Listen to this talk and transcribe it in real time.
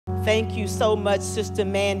Thank you so much, Sister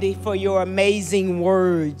Mandy, for your amazing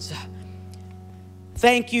words.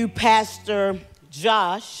 Thank you, Pastor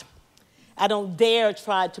Josh. I don't dare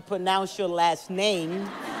try to pronounce your last name.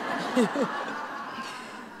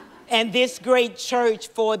 And this great church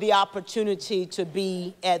for the opportunity to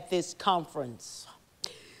be at this conference.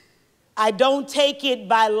 I don't take it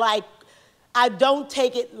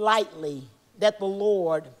lightly that the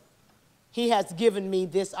Lord, He has given me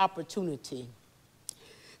this opportunity.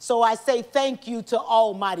 So I say thank you to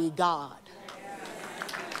Almighty God.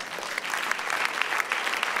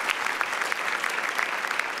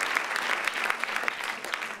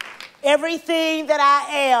 Everything that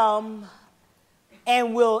I am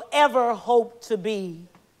and will ever hope to be,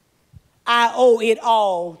 I owe it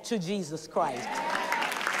all to Jesus Christ.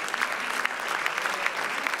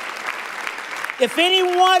 If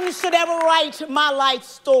anyone should ever write my life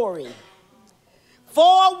story,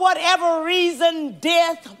 for whatever reason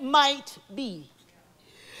death might be,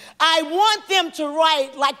 I want them to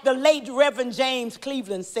write like the late Reverend James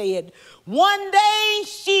Cleveland said, one day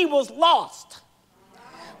she was lost,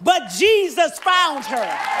 but Jesus found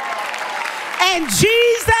her. And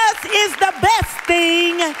Jesus is the best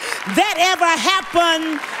thing that ever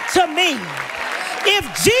happened to me. If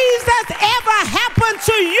Jesus ever happened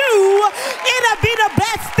to you, it'll be the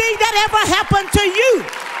best thing that ever happened to you.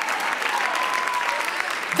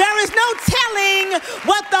 There is no telling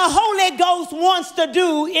what the Holy Ghost wants to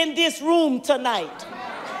do in this room tonight.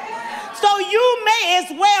 So you may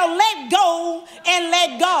as well let go and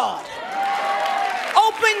let God.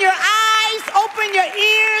 Open your eyes, open your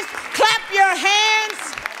ears, clap your hands,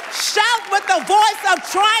 shout with the voice of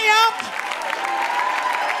triumph.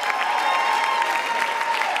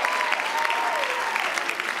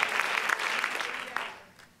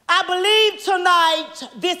 I believe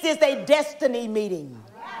tonight this is a destiny meeting.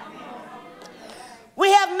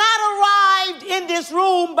 We have not arrived in this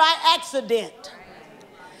room by accident,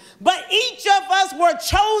 but each of us were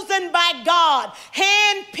chosen by God,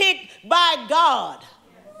 handpicked by God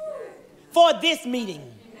for this meeting.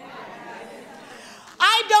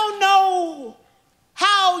 I don't know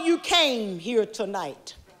how you came here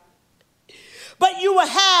tonight, but you will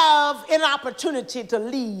have an opportunity to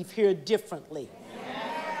leave here differently.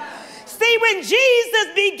 See, when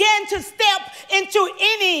Jesus began to step into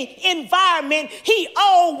any environment, he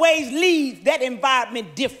always leaves that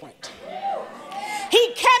environment different.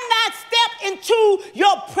 He cannot step into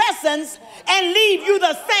your presence and leave you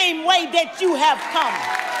the same way that you have come.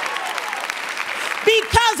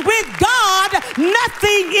 Because with God,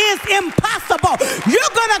 nothing is impossible.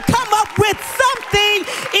 You're going to come up with something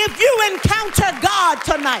if you encounter God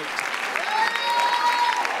tonight.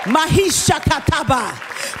 Mahisha kataba,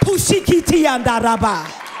 pushikiti andaraba.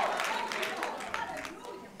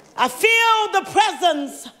 I feel the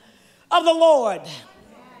presence of the Lord.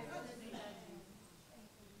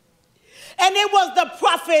 And it was the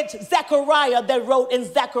prophet Zechariah that wrote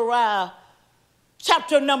in Zechariah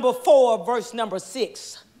chapter number 4, verse number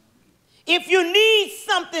 6. If you need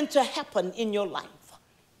something to happen in your life,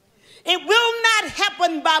 it will not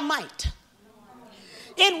happen by might.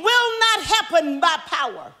 It will not happen by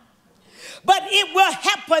power, but it will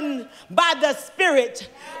happen by the Spirit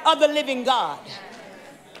of the living God.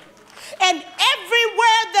 And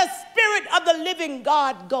everywhere the Spirit of the living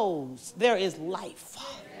God goes, there is life.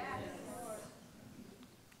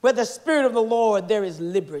 Where the Spirit of the Lord, there is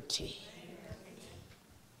liberty.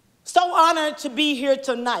 So honored to be here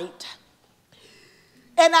tonight.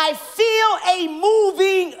 And I feel a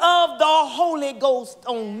moving of the Holy Ghost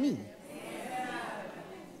on me.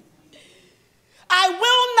 I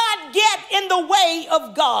will not get in the way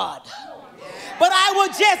of God, but I will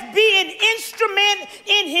just be an instrument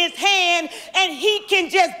in his hand, and he can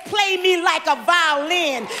just play me like a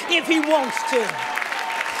violin if he wants to.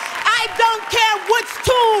 I don't care which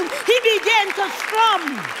tune he began to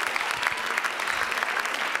strum.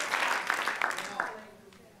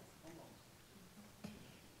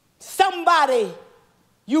 Somebody,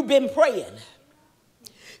 you've been praying.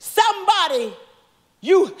 Somebody,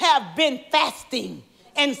 you have been fasting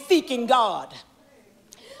and seeking God.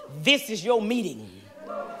 This is your meeting,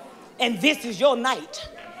 and this is your night,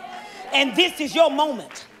 and this is your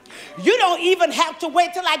moment. You don't even have to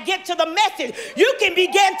wait till I get to the message. You can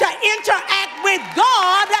begin to interact with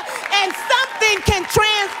God, and something can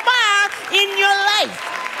transpire in your life.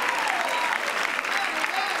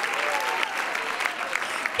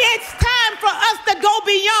 It's time for us to go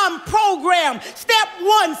beyond program. Step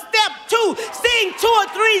 1, step 2, sing 2 or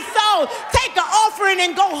 3 songs, take an offering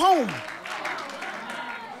and go home.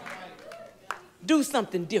 Do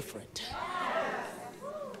something different.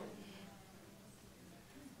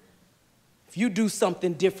 If you do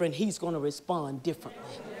something different, he's going to respond differently.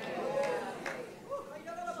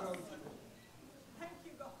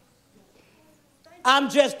 I'm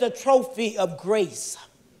just a trophy of grace,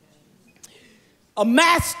 a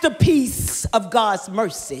masterpiece of God's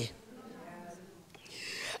mercy.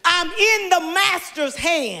 I'm in the master's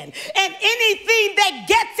hand, and anything that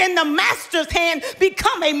gets in the master's hand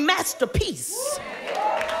become a masterpiece.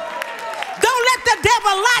 Don't let the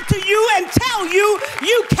devil lie to you and tell you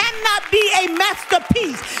you cannot be a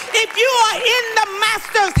masterpiece. If you are in the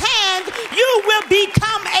master's hand, you will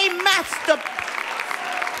become a masterpiece.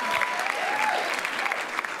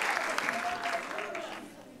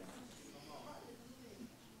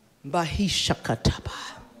 Bahishakataba.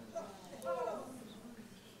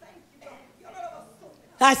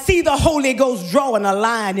 I see the Holy Ghost drawing a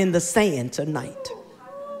line in the sand tonight.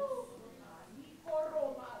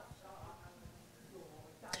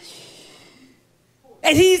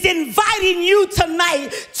 And he's inviting you tonight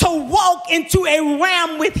to walk into a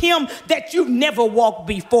realm with him that you've never walked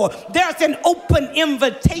before. There's an open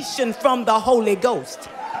invitation from the Holy Ghost.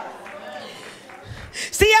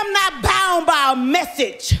 See, I'm not bound by a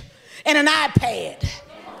message and an iPad.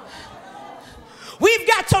 We've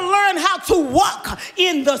got to learn how to walk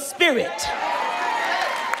in the Spirit.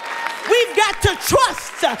 We've got to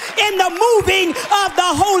trust in the moving of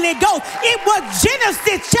the Holy Ghost. It was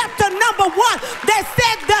Genesis chapter number 1 that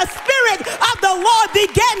said the Spirit of the Lord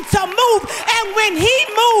began to move. And when he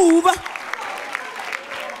moved,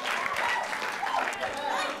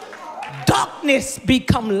 darkness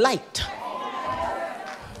become light.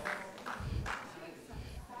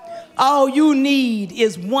 All you need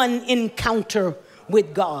is one encounter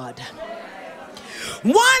with God.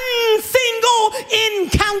 One single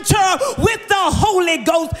encounter with the Holy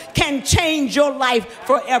Ghost can change your life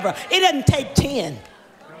forever. It doesn't take 10.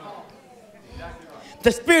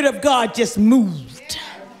 The Spirit of God just moved.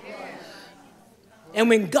 And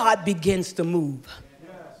when God begins to move,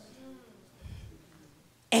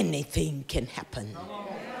 anything can happen.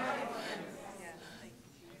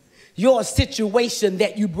 Your situation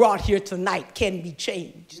that you brought here tonight can be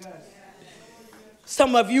changed.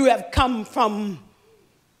 Some of you have come from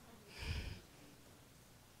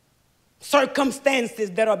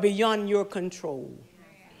circumstances that are beyond your control.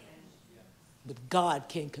 But God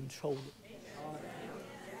can control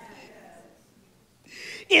it.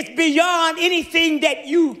 It's beyond anything that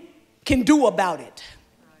you can do about it.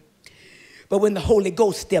 But when the Holy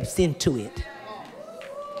Ghost steps into it,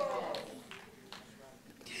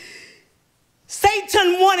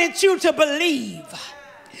 Satan wanted you to believe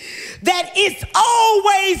that it's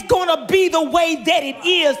always going to be the way that it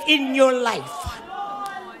is in your life.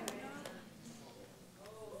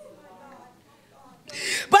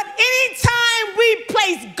 But anytime we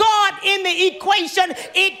place God in the equation,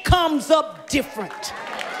 it comes up different.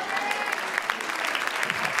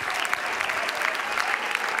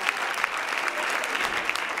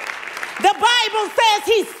 The Bible says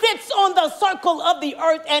he sits on the circle of the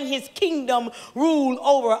earth and his kingdom rule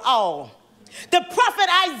over all. The prophet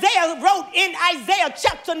Isaiah wrote in Isaiah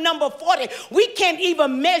chapter number 40, we can't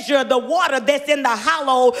even measure the water that's in the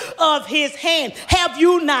hollow of his hand. Have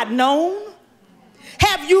you not known?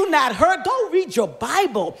 Have you not heard? Go read your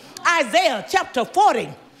Bible. Isaiah chapter 40.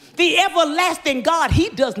 The everlasting God, he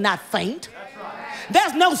does not faint.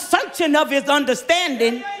 There's no searching of his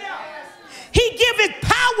understanding. He giveth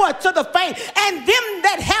power to the faint, and them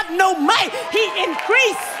that have no might, he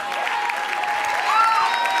increase.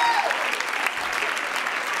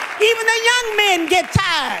 Even the young men get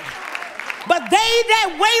tired, but they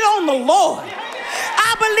that wait on the Lord.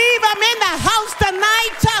 I believe I'm in the house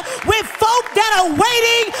tonight with folk that are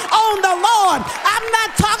waiting on the Lord. I'm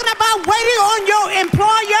not talking about waiting on your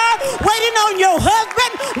employer, waiting on your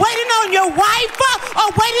husband, waiting on your wife,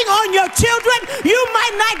 or waiting on your children. You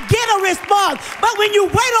might not get a response, but when you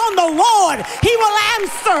wait on the Lord, he will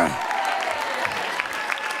answer.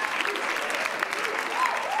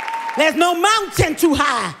 There's no mountain too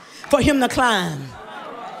high for him to climb.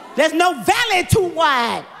 There's no valley too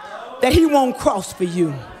wide that he won't cross for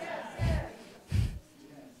you.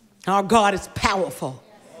 Our God is powerful.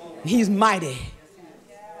 He's mighty.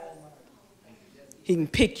 He can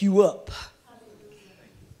pick you up,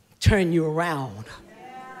 turn you around.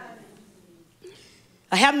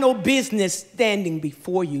 I have no business standing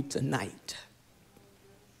before you tonight.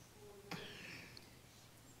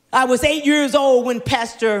 I was 8 years old when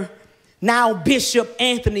Pastor, now Bishop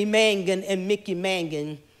Anthony Mangan and Mickey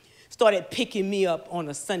Mangan started picking me up on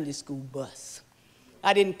a Sunday school bus.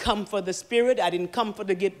 I didn't come for the Spirit. I didn't come for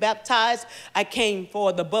to get baptized. I came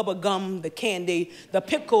for the bubble gum, the candy, the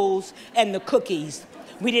pickles, and the cookies.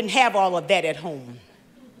 We didn't have all of that at home.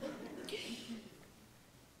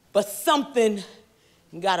 But something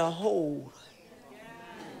got a hold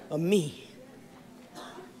of me.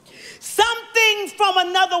 Something from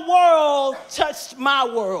another world touched my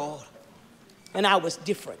world, and I was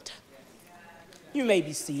different. You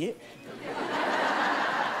maybe see it.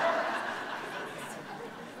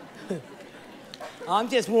 I'm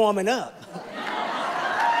just warming up.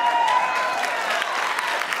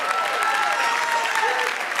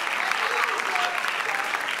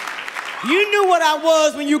 You knew what I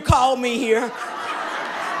was when you called me here.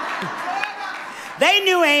 They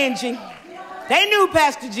knew Angie. They knew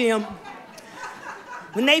Pastor Jim.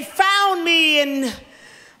 When they found me and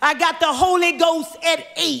I got the Holy Ghost at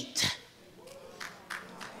 8.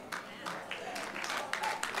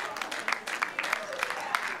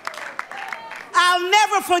 I'll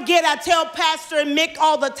never forget, I tell Pastor Mick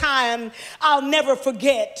all the time, I'll never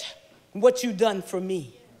forget what you done for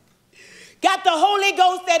me. Got the Holy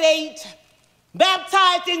Ghost at 8,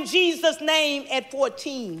 baptized in Jesus' name at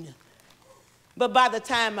 14. But by the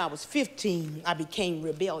time I was 15, I became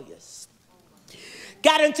rebellious.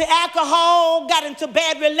 Got into alcohol, got into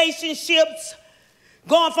bad relationships,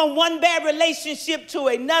 going from one bad relationship to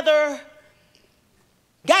another.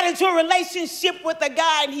 Got into a relationship with a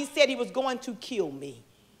guy and he said he was going to kill me.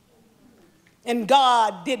 And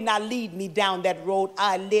God did not lead me down that road.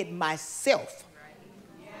 I led myself.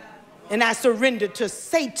 And I surrendered to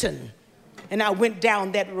Satan, and I went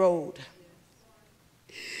down that road.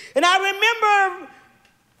 And I remember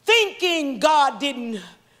thinking God didn't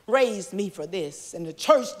raise me for this, and the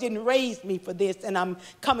church didn't raise me for this, and I'm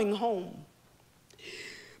coming home.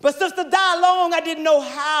 But Sister Long, I didn't know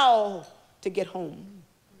how to get home.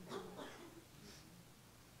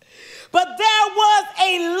 But there was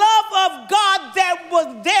a love of God that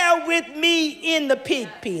was there with me in the pig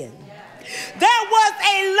pen. There was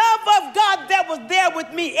a love of God that was there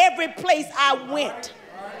with me every place I went.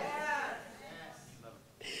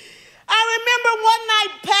 I remember one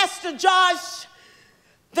night, Pastor Josh,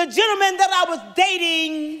 the gentleman that I was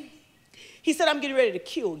dating, he said, I'm getting ready to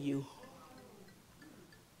kill you.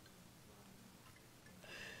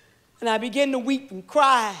 And I began to weep and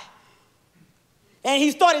cry. And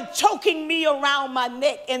he started choking me around my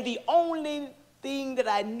neck, and the only thing that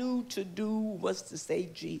I knew to do was to say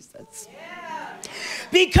Jesus.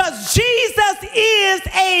 Because Jesus is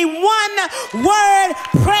a one-word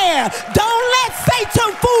prayer. Don't let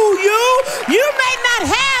Satan fool you. You may not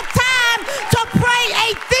have time to pray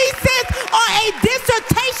a thesis or a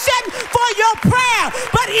dissertation for your prayer,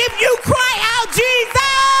 but if you cry out,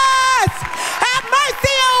 Jesus, have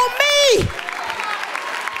mercy on me.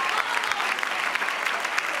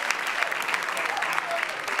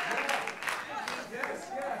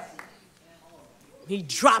 He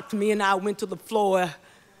dropped me and I went to the floor,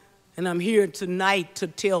 and I'm here tonight to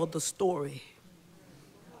tell the story.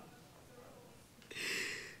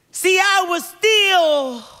 See, I was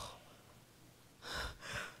still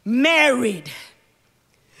married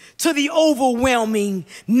to the overwhelming,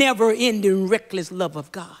 never-ending, reckless love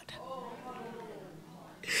of God.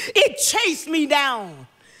 It chased me down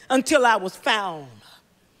until I was found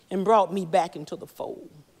and brought me back into the fold.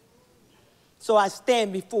 So I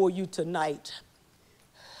stand before you tonight,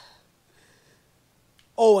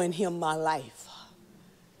 owing him my life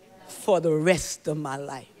for the rest of my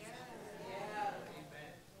life.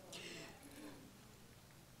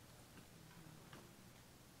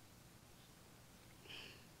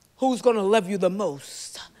 Who's going to love you the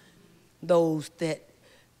most? Those that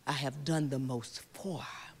I have done the most for,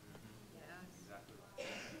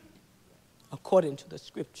 according to the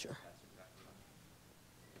scripture.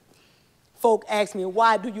 Folk ask me,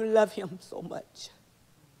 why do you love him so much?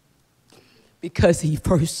 Because he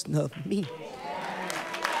first loved me.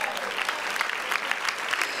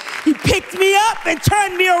 He picked me up and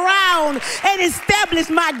turned me around and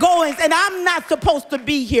established my goings, and I'm not supposed to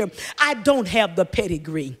be here. I don't have the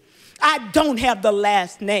pedigree. I don't have the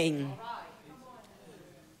last name.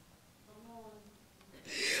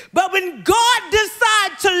 But when God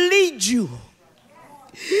decides to lead you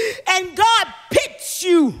and God picks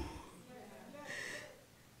you,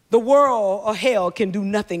 the world or hell can do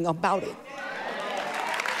nothing about it.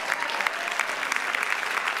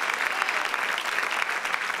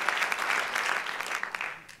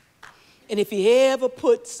 And if he ever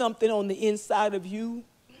puts something on the inside of you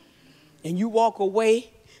and you walk away,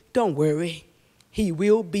 don't worry, he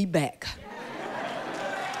will be back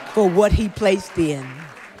for what he placed in.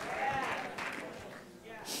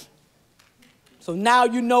 So now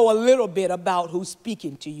you know a little bit about who's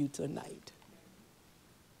speaking to you tonight.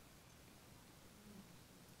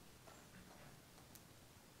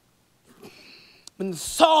 When the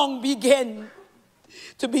song began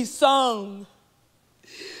to be sung,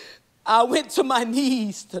 I went to my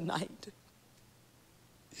knees tonight.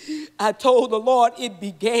 I told the Lord it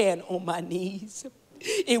began on my knees.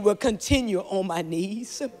 It will continue on my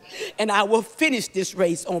knees. And I will finish this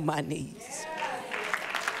race on my knees.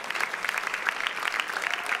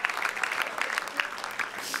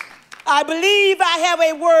 I believe I have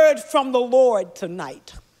a word from the Lord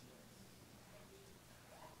tonight.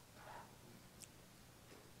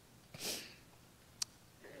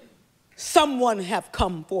 Someone have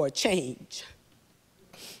come for a change,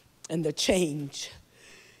 and the change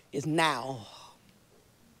is now.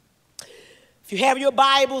 If you have your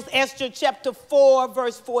Bibles, Esther chapter 4,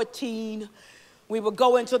 verse 14, we will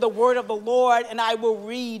go into the word of the Lord, and I will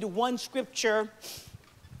read one scripture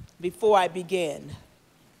before I begin.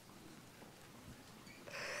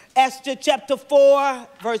 Esther chapter 4,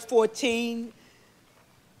 verse 14.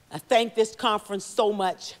 I thank this conference so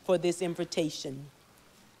much for this invitation.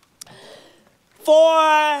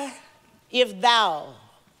 For if thou,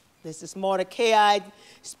 this is Mordecai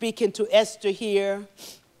speaking to Esther here,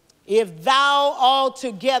 if thou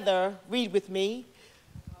altogether, read with me,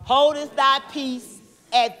 holdest thy peace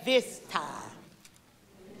at this time.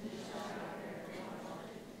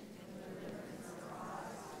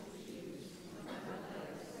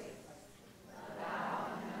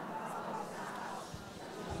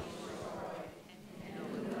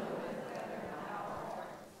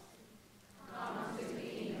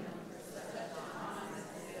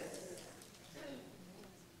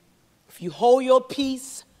 If you hold your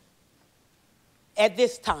peace at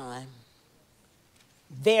this time,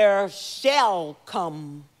 there shall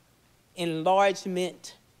come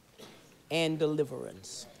enlargement and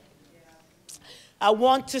deliverance. I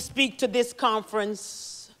want to speak to this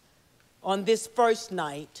conference on this first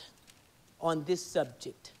night on this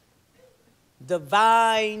subject: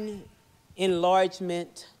 divine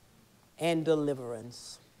enlargement and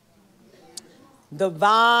deliverance.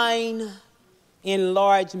 Divine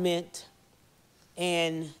enlargement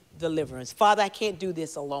and deliverance. Father, I can't do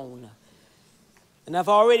this alone. And I've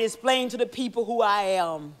already explained to the people who I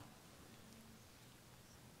am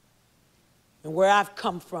and where I've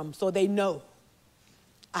come from, so they know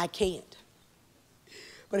I can't.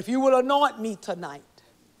 But if you will anoint me tonight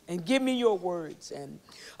and give me your words and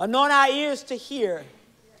anoint our ears to hear,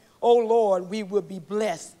 oh Lord, we will be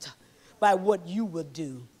blessed by what you will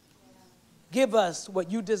do. Give us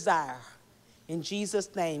what you desire. In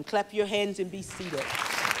Jesus' name, clap your hands and be seated.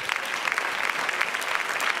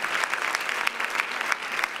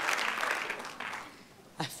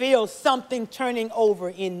 I feel something turning over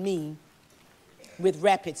in me with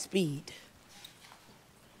rapid speed.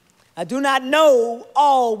 I do not know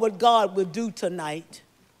all what God will do tonight,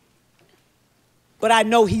 but I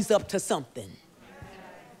know he's up to something.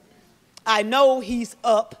 I know he's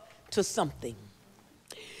up to something.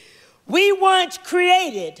 We weren't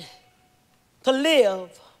created to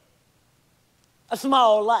live a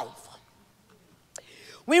small life.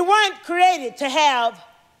 We weren't created to have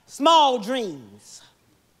small dreams.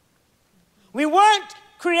 We weren't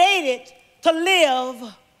created to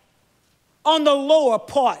live on the lower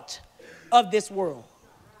part of this world.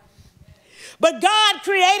 But God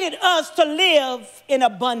created us to live an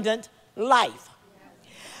abundant life.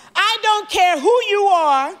 I don't care who you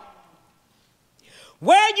are,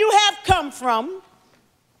 where you have come from,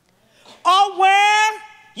 or where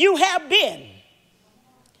you have been.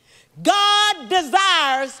 God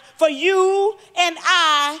desires for you and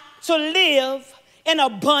I to live an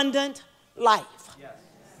abundant life. Yes.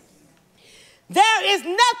 There is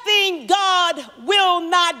nothing God will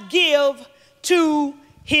not give to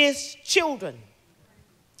his children.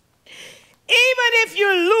 Even if you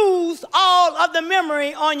lose all of the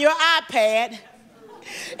memory on your iPad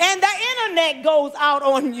and the internet goes out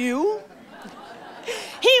on you,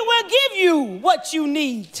 he will give you what you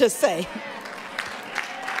need to say.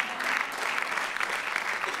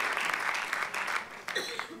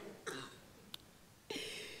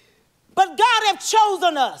 But God has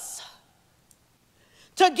chosen us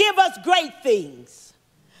to give us great things,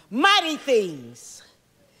 mighty things,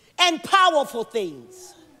 and powerful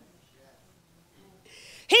things.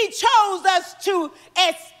 He chose us to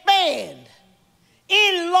expand,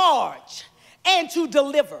 enlarge, and to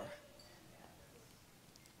deliver.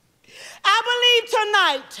 I believe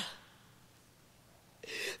tonight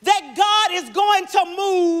that God is going to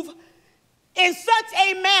move in such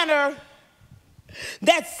a manner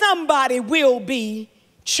that somebody will be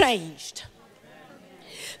changed.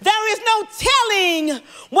 There is no telling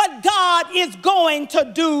what God is going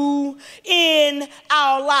to do in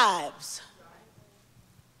our lives.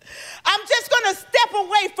 I'm just going to step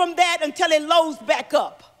from that until it loads back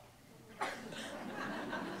up.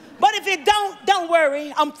 But if it don't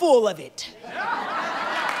worry, I'm full of it.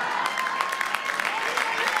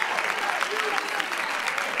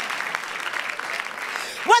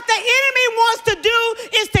 What the enemy wants to do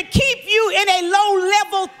is to keep you in a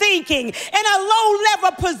low-level thinking, in a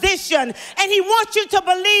low-level position. And he wants you to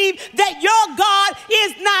believe that your God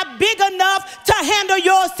is not big enough to handle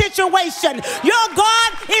your situation. Your God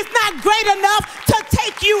is not great enough to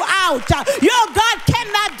take you out. Your God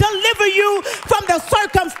cannot deliver you from the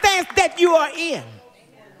circumstance that you are in.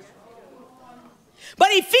 But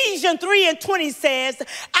Ephesians 3:20 says,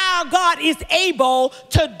 our God is able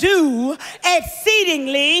to do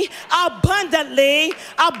exceedingly abundantly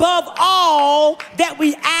above all that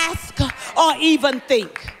we ask or even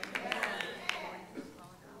think,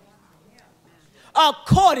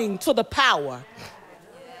 according to the power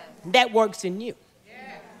that works in you.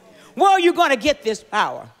 Where are you going to get this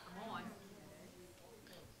power?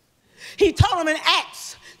 He told him in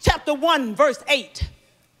Acts chapter 1, verse 8.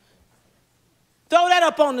 Throw that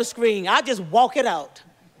up on the screen. I'll just walk it out.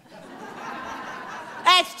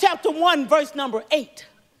 Acts chapter 1, verse number 8.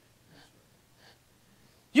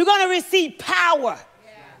 You're going to receive power.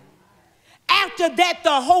 After that,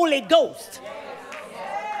 the Holy Ghost.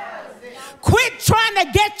 Quit trying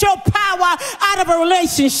to get your power out of a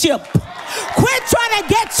relationship. Quit trying to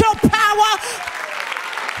get your power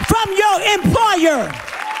from your employer.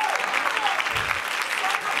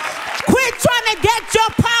 Quit trying to get your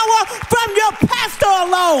power from your pastor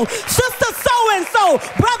alone, sister so-and-so,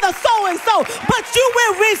 brother so-and-so. But you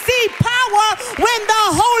will receive power when the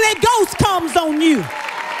Holy Ghost comes on you.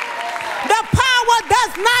 The power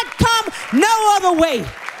does not come no other way.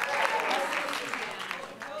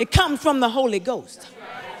 It comes from the Holy Ghost.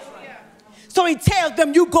 So he tells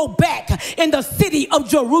them, you go back in the city of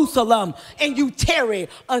Jerusalem and you tarry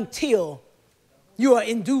until you are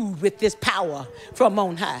endued with this power from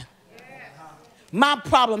on high. My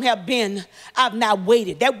problem have been, I've not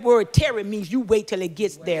waited. That word tarry means you wait till it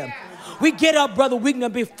gets there. We get up, Brother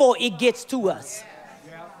Wigner, before it gets to us.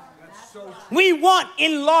 We want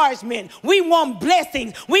enlargement. We want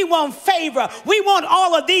blessings. We want favor. We want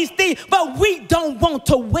all of these things, but we don't want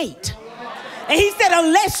to wait. And he said,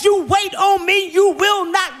 unless you wait on me, you will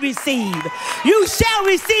not receive. You shall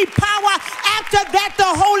receive power. After that, the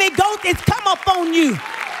Holy Ghost is come upon you.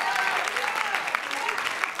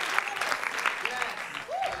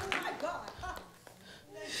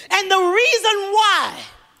 And the reason why,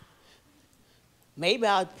 maybe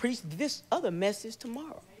I'll preach this other message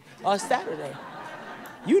tomorrow or Saturday.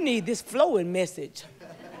 You need this flowing message.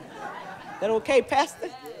 That okay, Pastor?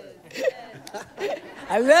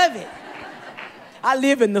 I love it. I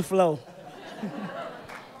live in the flow.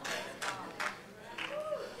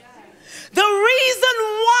 The reason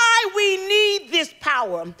why we need this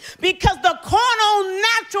power, because the carnal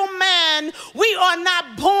natural man, we are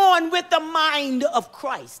not born with the mind of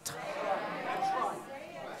Christ.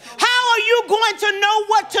 How are you going to know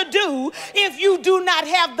what to do if you do not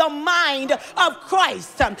have the mind of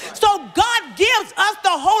Christ? So God gives us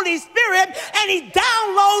the Holy Spirit and he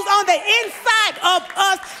downloads on the inside of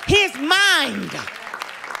us his mind.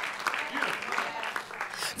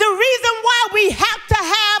 The reason why we have to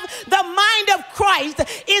have the mind of Christ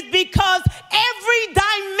is because every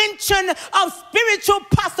dimension of spiritual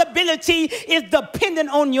possibility is dependent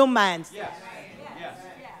on your mind. Yes. Yes.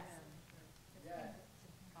 Yes.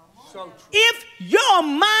 So true. If your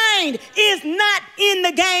mind is not in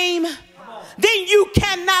the game, then you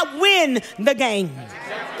cannot win the game.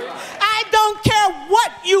 I don't care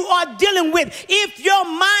what you are dealing with. If your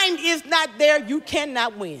mind is not there, you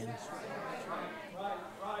cannot win.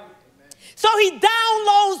 So he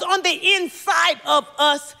downloads on the inside of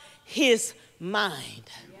us his mind.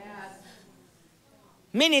 Yes.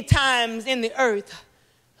 Many times in the earth,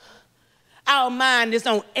 our mind is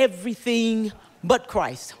on everything but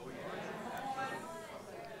Christ.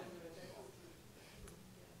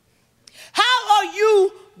 How are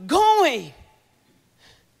you going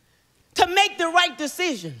to make the right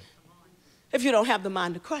decision if you don't have the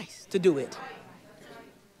mind of Christ to do it?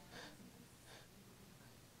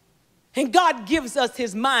 And God gives us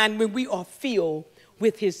his mind when we are filled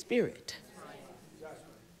with his spirit.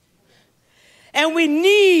 And we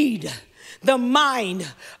need the mind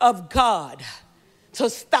of God to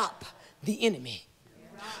stop the enemy.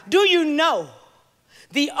 Do you know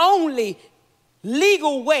the only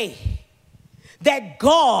legal way that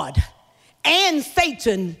God and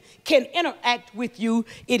Satan can interact with you?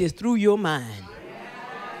 It is through your mind.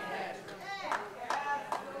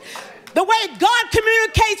 The way God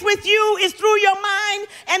communicates with you is through your mind,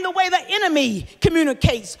 and the way the enemy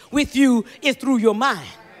communicates with you is through your mind.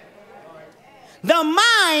 The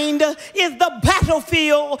mind is the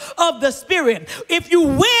battlefield of the spirit. If you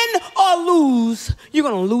win or lose, you're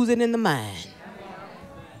going to lose it in the mind.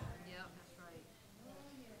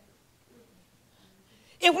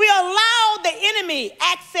 If we allow the enemy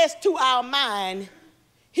access to our mind,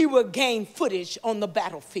 he will gain footage on the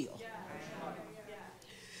battlefield.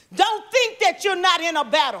 Don't think that you're not in a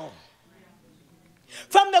battle.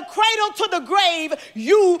 From the cradle to the grave,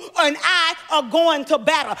 you and I are going to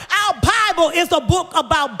battle. Our Bible is a book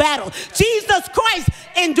about battle. Jesus Christ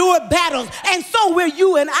endured battles, and so will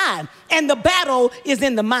you and I. And the battle is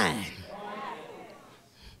in the mind.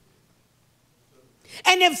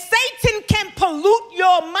 And if Satan can pollute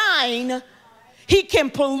your mind, he can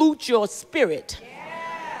pollute your spirit.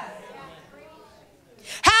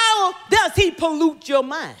 How does he pollute your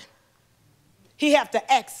mind? He have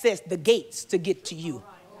to access the gates to get to you.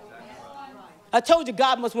 I told you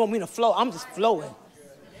God must want me to flow. I'm just flowing.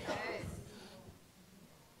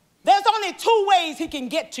 There's only two ways he can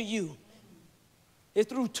get to you. It's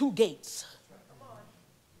through two gates.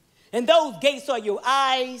 And those gates are your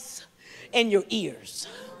eyes and your ears.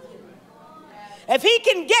 If he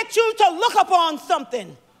can get you to look upon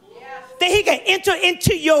something, then he can enter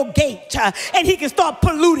into your gate and he can start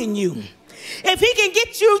polluting you. If he can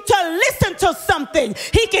get you to listen to something,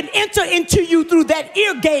 he can enter into you through that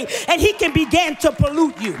ear gate and he can begin to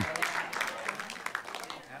pollute you.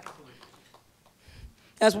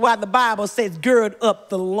 That's why the Bible says, gird up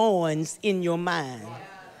the loins in your mind.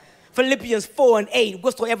 Philippians 4:8,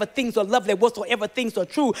 whatsoever things are lovely, whatsoever things are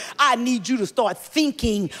true, I need you to start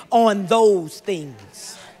thinking on those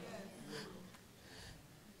things.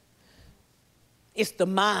 It's the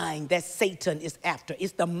mind that Satan is after.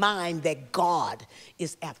 It's the mind that God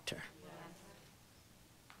is after.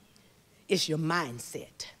 It's your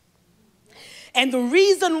mindset. And the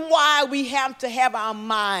reason why we have to have our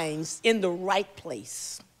minds in the right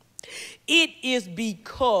place, it is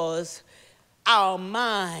because our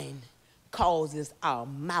mind causes our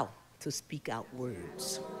mouth to speak out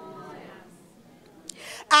words.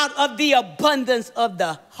 Out of the abundance of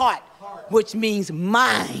the heart, which means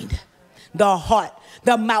mind, the heart,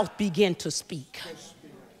 the mouth begin to speak.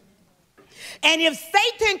 And if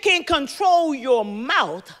Satan can control your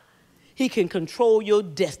mouth, he can control your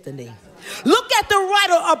destiny. Look at the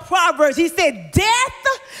writer of Proverbs. He said, death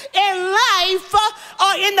and life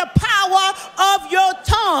are in the power of your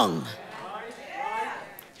tongue.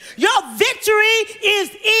 Your victory is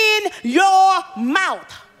in your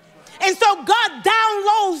mouth. And so God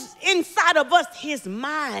downloads inside of us his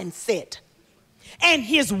mindset and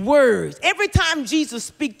his words. Every time Jesus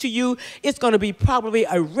speaks to you, it's going to be probably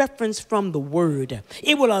a reference from the word.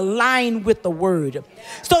 It will align with the word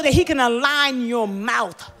so that he can align your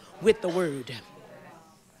mouth with the word.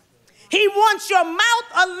 He wants your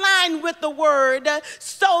mouth aligned with the word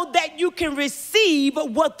so that you can receive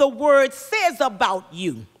what the word says about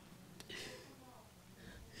you.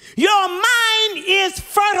 Your mind is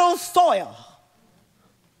fertile soil.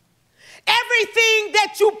 Everything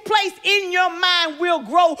that you place in your mind will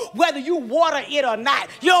grow whether you water it or not.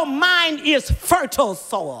 Your mind is fertile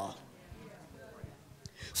soil.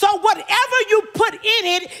 So whatever you put in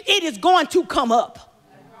it, it is going to come up.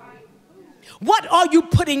 What are you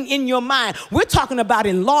putting in your mind? We're talking about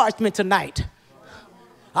enlargement tonight.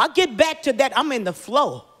 I'll get back to that. I'm in the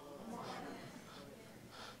flow.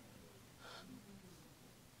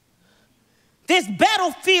 This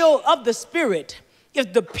battlefield of the spirit is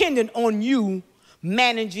dependent on you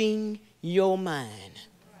managing your mind.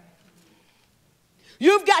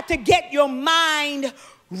 You've got to get your mind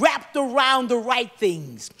wrapped around the right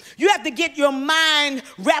things. You have to get your mind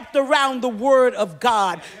wrapped around the word of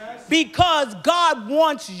God, because God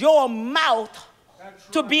wants your mouth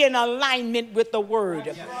to be in alignment with the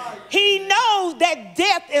word. He knows that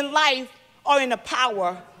death and life are in the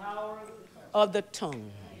power of the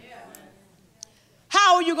tongue.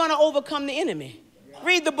 How are you going to overcome the enemy?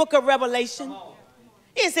 Read the book of Revelation.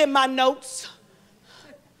 It's in my notes.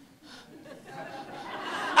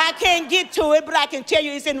 I can't get to it, but I can tell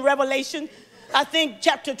you it's in Revelation, I think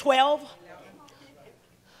chapter 12.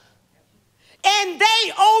 And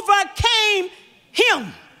they overcame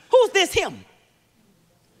him. Who's this him?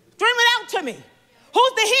 Scream it out to me.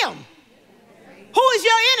 Who's the him? Who is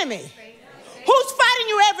your enemy? Who's fighting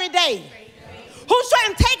you every day? Who's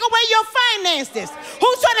trying to take away your finances?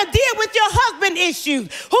 Who's trying to deal with your husband issues?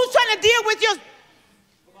 Who's trying to deal with your...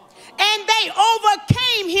 And they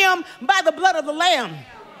overcame him by the blood of the Lamb.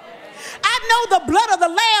 I know the blood of the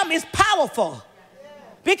Lamb is powerful.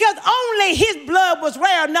 Because only his blood was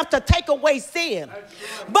rare enough to take away sin.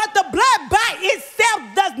 But the blood by itself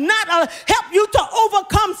does not help you to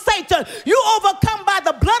overcome Satan. You overcome by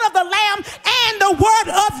the blood of the Lamb and the word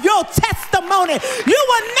of your testimony. You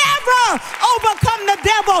will never overcome the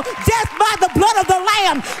devil just by the blood of the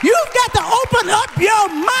Lamb. You've got to open up your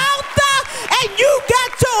mouth and you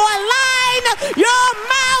got to align your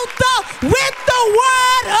mouth with the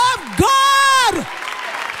word of God.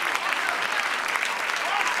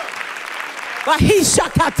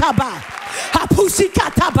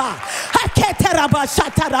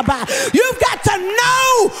 You've got to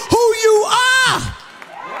know who you are.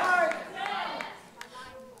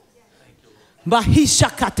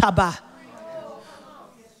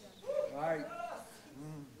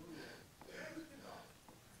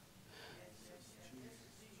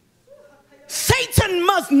 Satan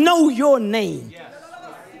must know your name.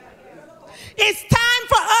 It's time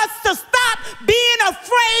for us to stop being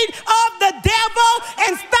afraid of the devil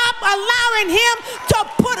and stop allowing him to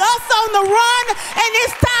put us on the run. And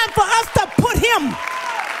it's time for us to put him.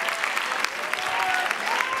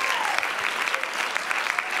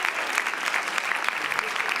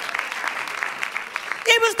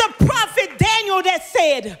 It was the prophet Daniel that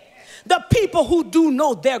said, the people who do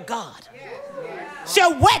know their God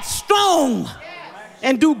shall wax strong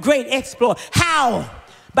and do great exploit. How?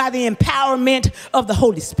 By the empowerment of the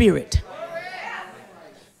Holy Spirit.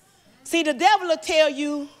 See, the devil will tell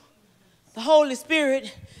you the Holy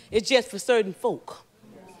Spirit is just for certain folk.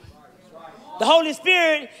 The Holy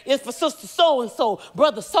Spirit is for sister so-and-so,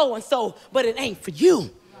 brother so-and-so, but it ain't for you.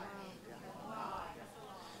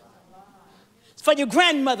 It's for your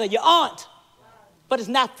grandmother, your aunt, but it's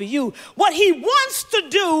not for you. What he wants to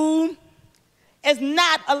do is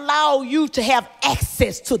not allow you to have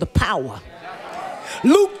access to the power.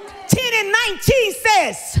 Luke 10:19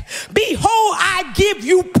 says, behold, I give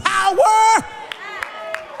you power.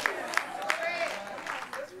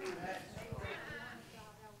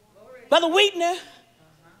 Brother Wheatner,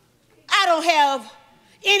 I don't have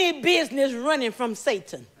any business running from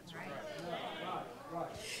Satan.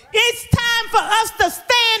 It's time for us to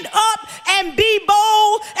stand up and be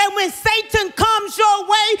bold. And when Satan comes your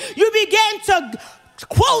way, you begin to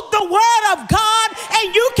quote the word of God,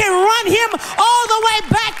 and you can run him all the way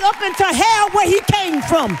back up into hell where he came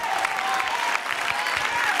from.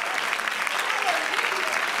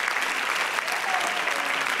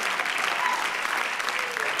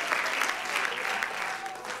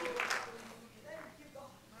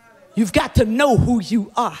 You've got to know who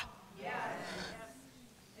you are.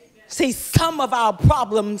 See, some of our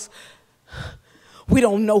problems, we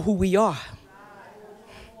don't know who we are.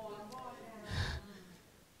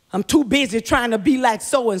 I'm too busy trying to be like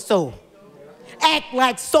so-and-so, act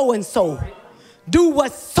like so-and-so, do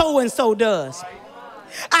what so-and-so does.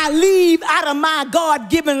 I leave out of my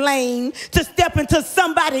God-given lane to step into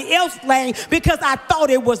somebody else's lane because I thought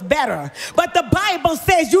it was better. But the Bible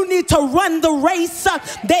says you need to run the race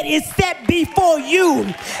that is set before you.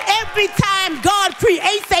 Every time God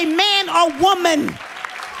creates a man or woman,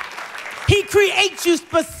 he creates you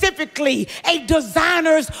specifically, a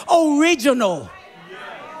designer's original.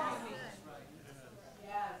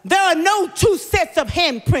 There are no two sets of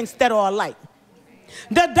handprints that are alike.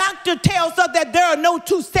 The doctor tells us that there are no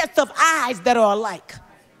two sets of eyes that are alike.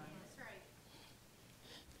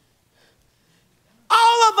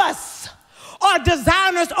 All of us are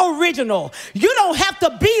designers original. You don't have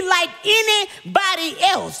to be like anybody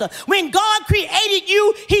else. When God created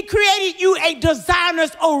you, he created you a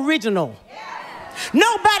designer's original.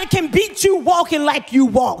 Nobody can beat you walking like you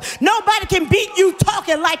walk. Nobody can beat you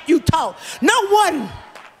talking like you talk. No one.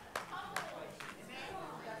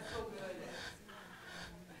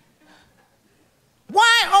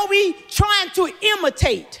 Why are we trying to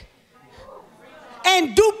imitate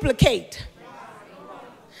and duplicate?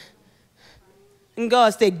 And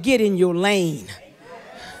God said, get in your lane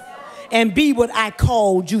and be what I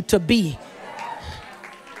called you to be.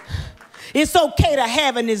 It's okay to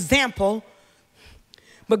have an example,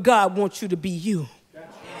 but God wants you to be you.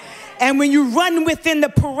 And when you run within the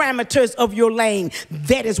parameters of your lane,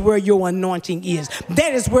 that is where your anointing is.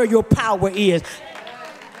 That is where your power is.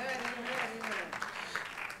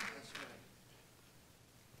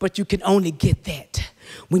 But you can only get that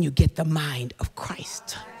when you get the mind of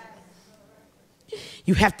Christ.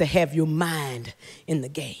 You have to have your mind in the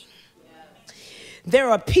game. There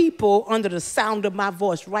are people under the sound of my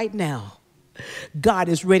voice right now. God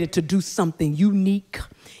is ready to do something unique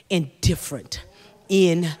and different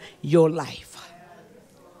in your life.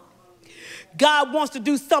 God wants to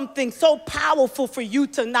do something so powerful for you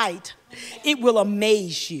tonight, it will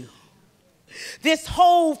amaze you. This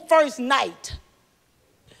whole first night,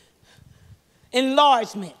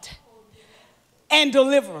 enlargement and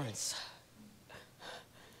deliverance,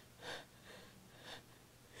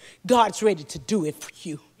 God's ready to do it for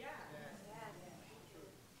you.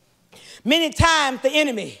 Many times the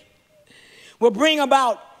enemy will bring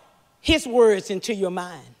about his words into your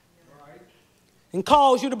mind and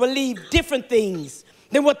cause you to believe different things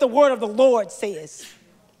than what the word of the Lord says.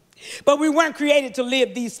 But we weren't created to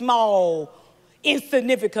live these small,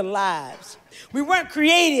 insignificant lives. We weren't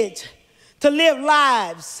created to live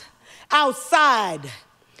lives outside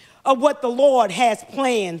of what the Lord has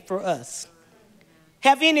planned for us.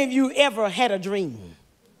 Have any of you ever had a dream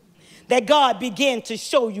that God began to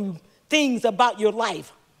show you things about your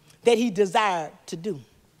life that he desired to do?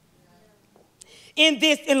 In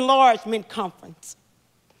this enlargement conference,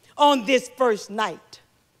 on this first night,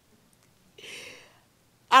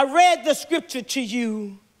 I read the scripture to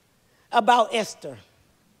you about Esther.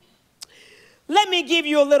 Let me give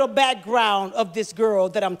you a little background of this girl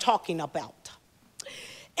that I'm talking about.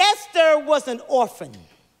 Esther was an orphan.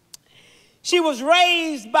 She was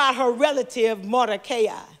raised by her relative Mordecai.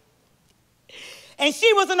 And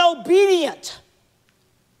she was an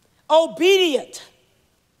obedient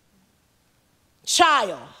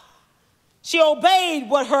child. She obeyed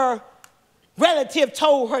what her relative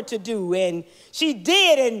told her to do, and she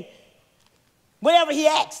did and whatever he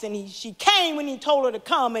asked, and she came when he told her to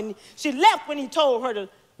come, and she left when he told her to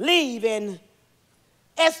leave, and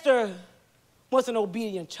Esther was an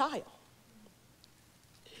obedient child.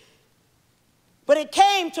 But it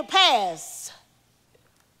came to pass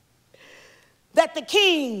that the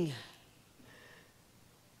king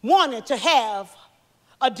wanted to have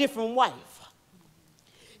a different wife.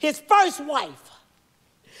 His first wife,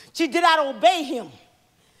 she did not obey him.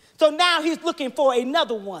 So now he's looking for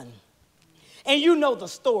another one. And you know the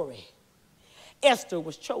story. Esther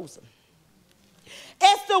was chosen.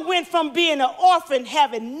 Esther went from being an orphan,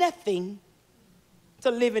 having nothing, to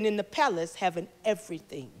living in the palace, having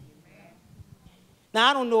everything. Now,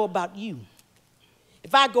 I don't know about you.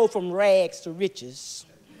 If I go from rags to riches,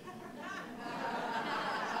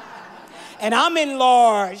 and I'm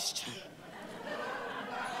enlarged,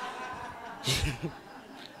 it's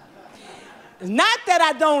not that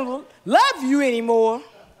I don't love you anymore,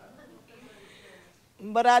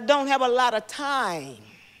 but I don't have a lot of time.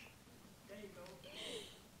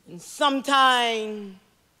 And sometimes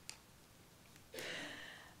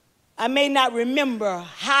I may not remember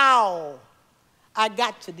how I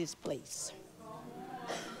got to this place.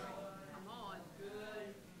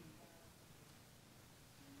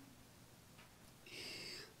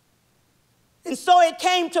 And so it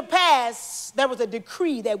came to pass, there was a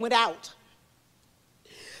decree that went out.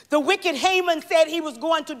 The wicked Haman said he was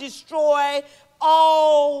going to destroy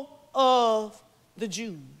all of the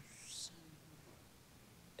Jews.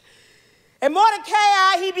 And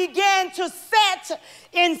Mordecai, he began to set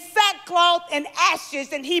in sackcloth and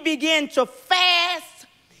ashes, and he began to fast,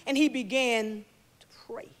 and he began to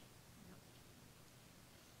pray.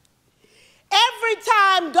 Every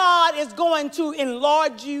time God is going to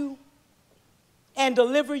enlarge you and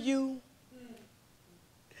deliver you,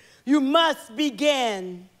 you must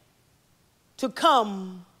begin to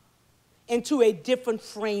come into a different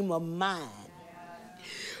frame of mind.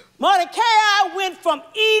 Mordecai went from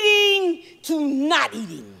eating to not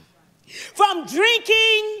eating, from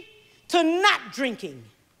drinking to not drinking.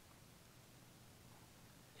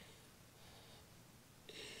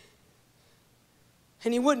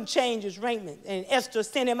 And he wouldn't change his raiment. And Esther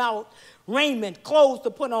sent him out raiment, clothes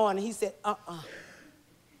to put on. And he said,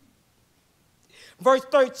 Verse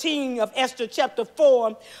 13 of Esther chapter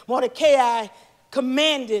 4, Mordecai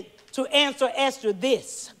commanded to answer Esther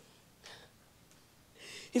this.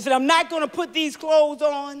 He said, I'm not going to put these clothes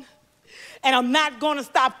on, and I'm not going to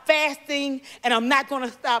stop fasting, and I'm not going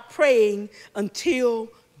to stop praying until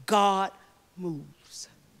God moves.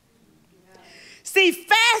 See,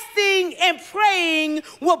 fasting and praying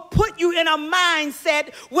will put you in a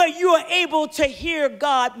mindset where you are able to hear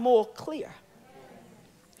God more clear.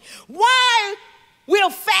 Why will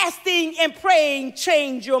fasting and praying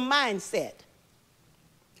change your mindset?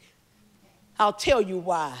 I'll tell you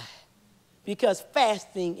why. Because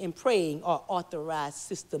fasting and praying are authorized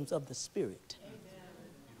systems of the Spirit.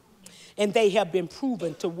 And they have been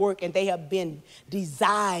proven to work, and they have been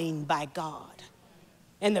designed by God.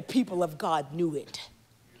 And the people of God knew it.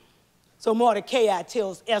 So Mordecai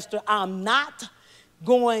tells Esther, I'm not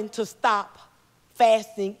going to stop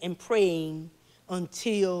fasting and praying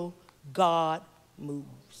until God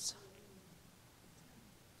moves.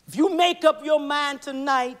 If you make up your mind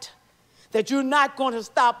tonight that you're not going to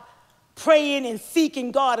stop praying and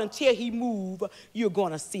seeking God until he moves, you're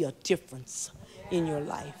going to see a difference in your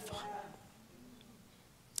life.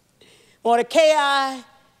 Mordecai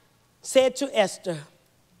said to Esther,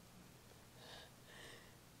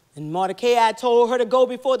 and Mordecai told her to go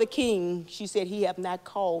before the king. She said, he have not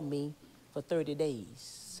called me for 30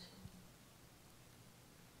 days.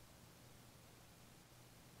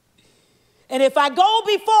 And if I go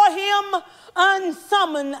before him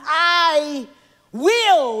unsummoned, I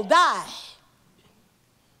will die.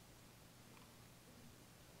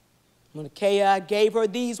 Mordecai gave her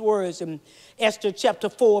these words in Esther chapter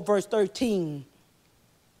 4, verse 13.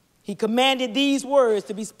 He commanded these words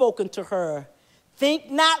to be spoken to her.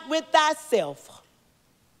 Think not with thyself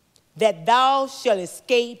that thou shalt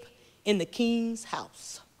escape in the king's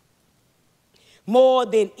house more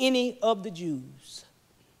than any of the Jews.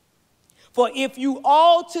 For if you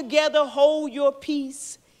altogether hold your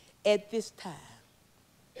peace at this time,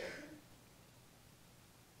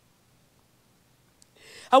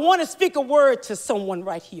 I want to speak a word to someone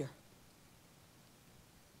right here.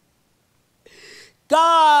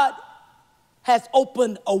 God has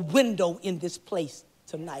opened a window in this place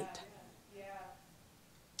tonight. Yeah.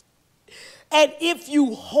 And if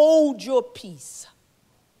you hold your peace,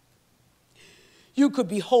 you could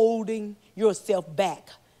be holding yourself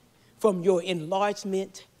back from your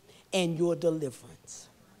enlargement and your deliverance.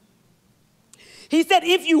 He said,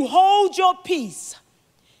 if you hold your peace,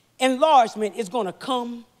 enlargement is going to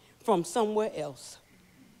come from somewhere else.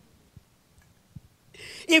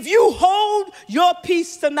 If you hold your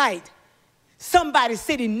peace tonight, somebody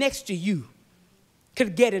sitting next to you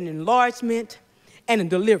could get an enlargement and a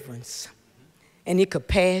deliverance, and it could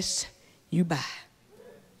pass you by.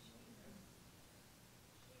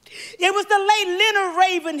 It was the late Leonard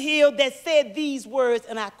Ravenhill that said these words,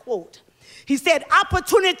 and I quote. He said,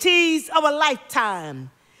 opportunities of a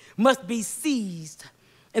lifetime must be seized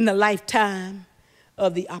in the lifetime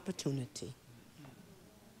of the opportunity.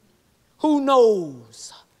 Who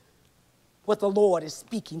knows what the Lord is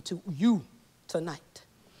speaking to you tonight?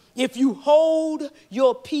 If you hold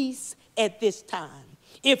your peace at this time,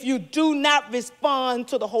 if you do not respond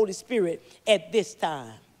to the Holy Spirit at this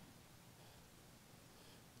time,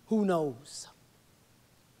 who knows?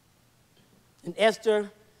 And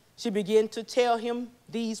Esther, she began to tell him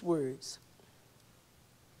these words.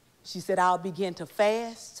 She said, I'll begin to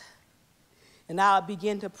fast and I'll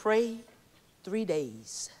begin to pray 3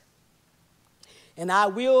 days. And I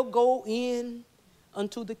will go in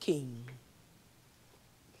unto the king.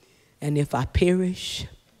 And if I perish,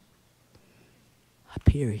 I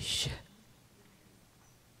perish.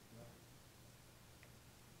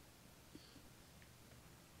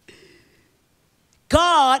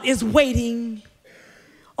 God is waiting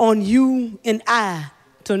on you and I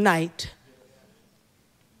tonight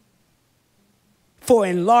for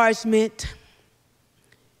enlargement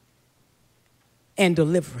and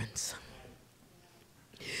deliverance.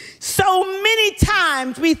 So many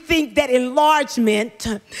times we think that enlargement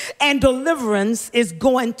and deliverance is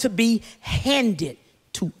going to be handed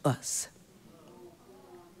to us.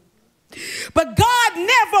 But God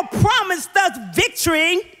never promised us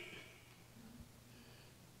victory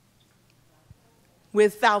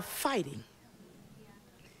without fighting.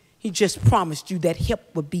 He just promised you that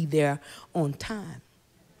help would be there on time.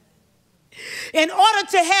 In order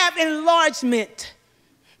to have enlargement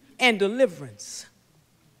and deliverance,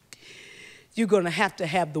 you're going to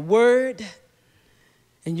have the word,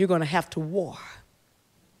 and you're going to have to war.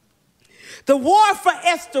 The war for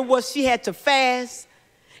Esther was she had to fast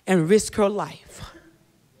and risk her life.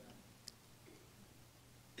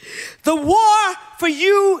 The war for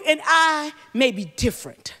you and I may be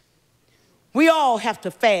different. We all have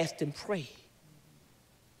to fast and pray.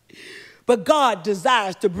 But God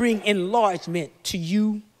desires to bring enlargement to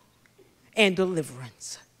you and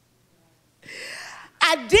deliverance.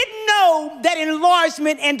 I didn't know that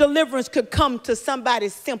enlargement and deliverance could come to somebody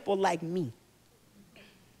simple like me.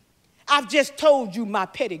 I've just told you my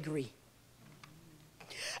pedigree.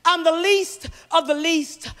 I'm the least of the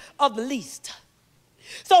least of the least.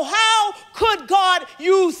 So how could God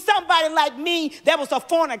use somebody like me that was a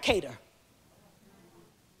fornicator,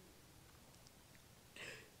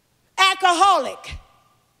 alcoholic,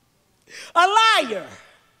 a liar?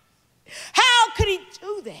 How could he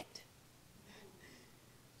do that?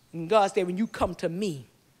 And God said, when you come to me,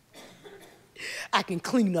 I can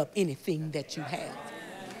clean up anything that you have.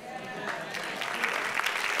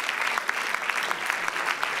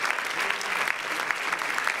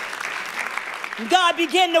 God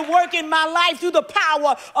began to work in my life through the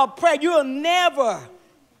power of prayer. You'll never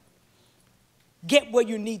get where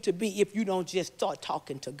you need to be if you don't just start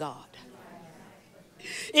talking to God.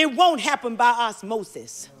 It won't happen by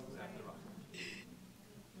osmosis.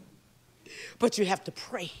 But you have to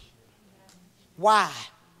pray. Why?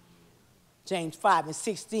 James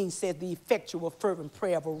 5:16 says the effectual fervent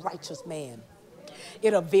prayer of a righteous man,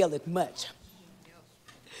 it availeth much.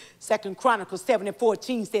 2 Chronicles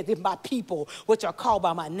 7:14 says, if my people, which are called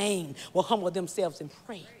by my name, will humble themselves and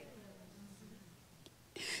pray.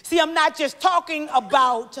 See, I'm not just talking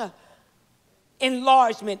about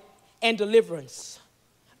enlargement and deliverance.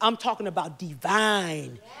 I'm talking about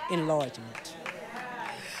divine enlargement.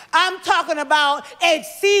 I'm talking about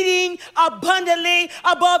exceeding abundantly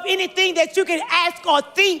above anything that you can ask or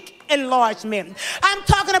think enlargement. I'm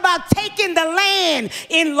talking about taking the land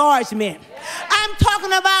enlargement. I'm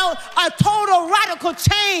talking about a total radical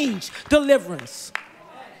change deliverance.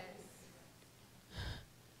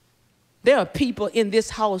 There are people in this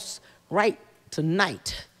house right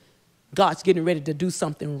tonight. God's getting ready to do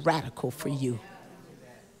something radical for you.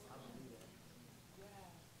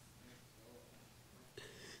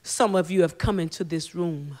 Some of you have come into this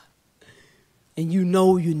room and you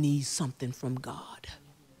know you need something from God.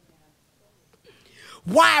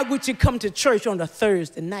 Why would you come to church on a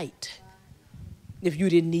Thursday night if you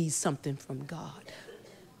didn't need something from God?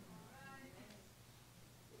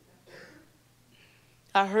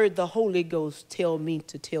 I heard the Holy Ghost tell me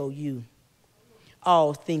to tell you,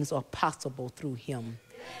 all things are possible through him.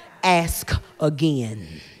 Ask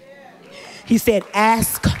again. He said,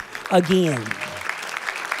 ask again.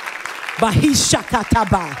 I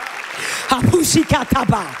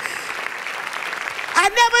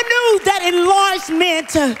never knew that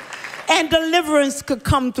enlargement and deliverance could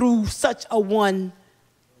come through such a one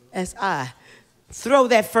as I. Throw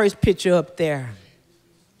that first picture up there.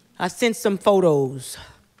 I sent some photos.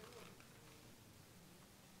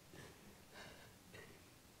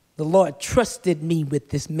 The Lord trusted me with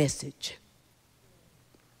this message.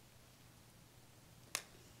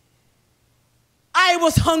 I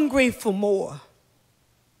was hungry for more.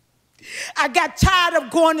 I got tired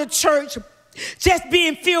of going to church, just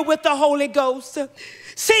being filled with the Holy Ghost,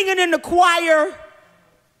 singing in the choir,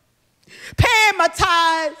 paying my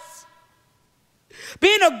tithes,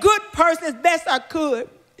 being a good person as best I could.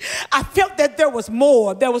 I felt that there was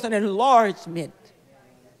more. There was an enlargement.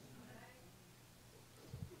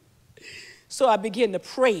 So I began to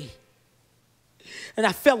pray. And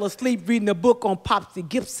I fell asleep reading a book on Popsy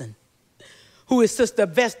Gibson, who is Sister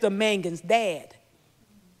Vesta Mangan's dad.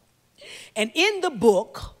 And in the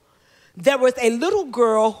book, there was a little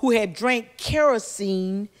girl who had drank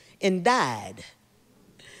kerosene and died.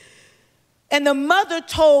 And the mother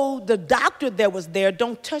told the doctor that was there,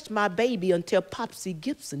 don't touch my baby until Popsy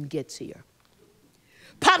Gibson gets here.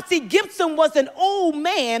 Popsy Gibson was an old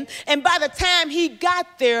man, and by the time he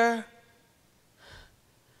got there,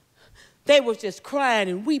 they were just crying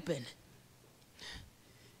and weeping.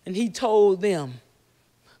 And he told them,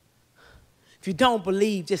 if you don't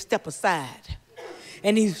believe, just step aside.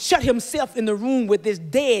 And he shut himself in the room with this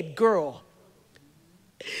dead girl.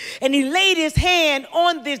 And he laid his hand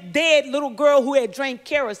on this dead little girl who had drank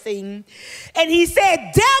kerosene. And he said,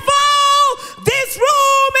 devil, this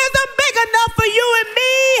room isn't big enough for you and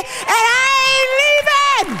me, and I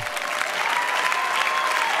ain't leaving.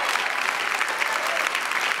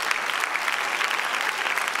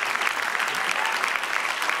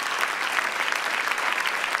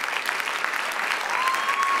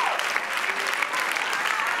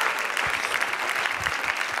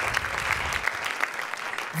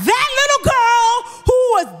 That little girl who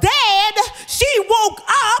was dead, she woke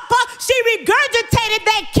up, she regurgitated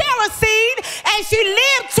that kerosene, and she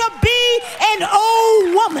lived to be an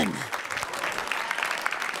old woman.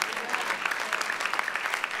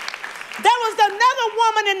 There was another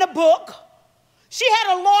woman in the book. She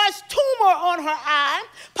had a large tumor on her eye.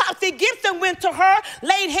 Popsy Gibson went to her,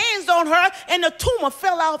 laid hands on her, and the tumor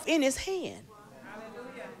fell off in his hand.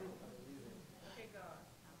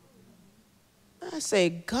 I say,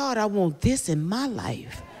 God, I want this in my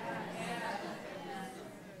life.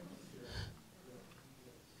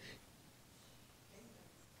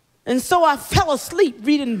 And so I fell asleep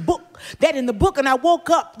reading that in the book, and I woke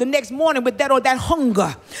up the next morning with that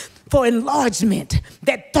hunger for enlargement,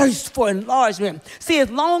 that thirst for enlargement. See, as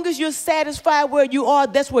long as you're satisfied where you are,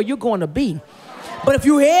 that's where you're going to be. But if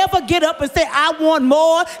you ever get up and say, I want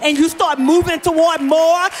more, and you start moving toward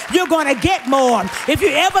more, you're going to get more. If you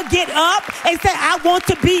ever get up and say, I want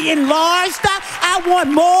to be enlarged, I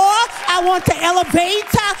want more, I want to elevate,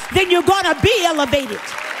 then you're going to be elevated.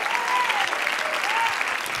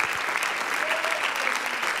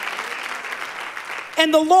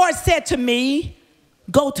 And the Lord said to me,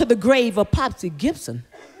 go to the grave of Popsy Gibson.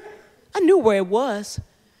 I knew where it was.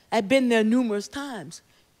 I'd been there numerous times.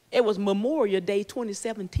 It was Memorial Day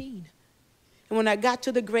 2017. And when I got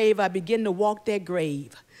to the grave, I began to walk that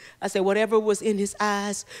grave. I said, whatever was in his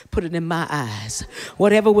eyes, put it in my eyes.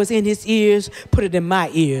 Whatever was in his ears, put it in my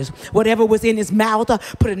ears. Whatever was in his mouth,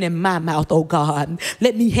 put it in my mouth, oh God.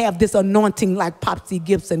 Let me have this anointing like Popsy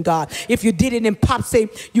Gibson, God. If you did it in Popsy,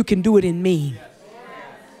 you can do it in me.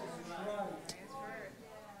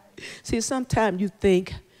 See, sometimes you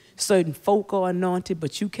think certain folk are anointed,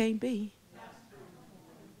 but you can't be.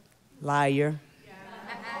 Liar.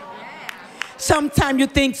 Sometimes you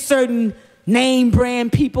think certain name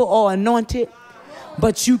brand people are anointed,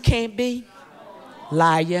 but you can't be.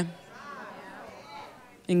 Liar.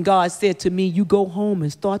 And God said to me, you go home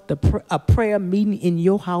and start a prayer meeting in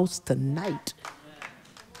your house tonight.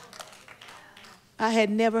 I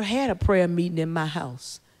had never had a prayer meeting in my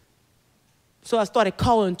house. So I started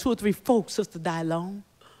calling 2 or 3 folks, Sister Dylon.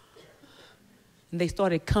 And they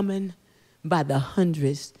started coming by the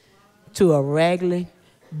hundreds to a Ragley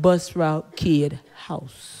bus route kid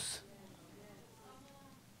house.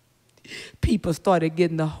 People started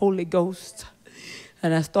getting the Holy Ghost,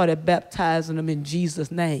 and I started baptizing them in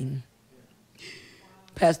Jesus' name.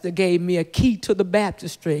 Pastor gave me a key to the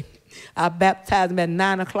baptistry. I baptized them at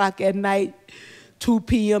 9 o'clock at night, 2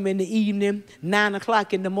 p.m. in the evening, 9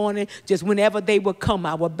 o'clock in the morning. Just whenever they would come,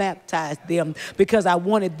 I would baptize them because I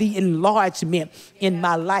wanted the enlargement in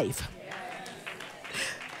my life.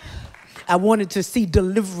 I wanted to see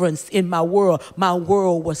deliverance in my world. My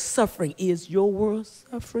world was suffering. Is your world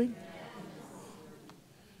suffering?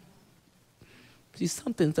 See,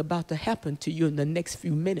 something's about to happen to you in the next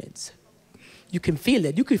few minutes. You can feel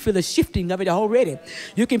it. You can feel the shifting of it already.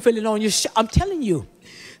 You can feel it on your I'm telling you,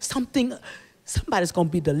 somebody's going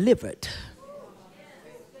to be delivered.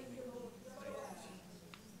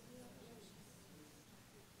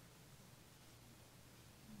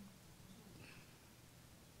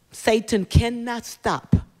 Satan cannot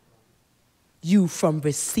stop you from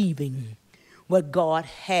receiving what God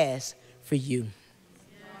has for you.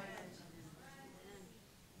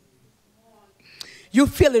 You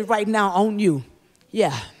feel it right now on you.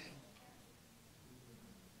 Yeah.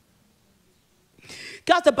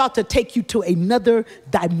 God's about to take you to another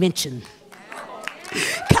dimension.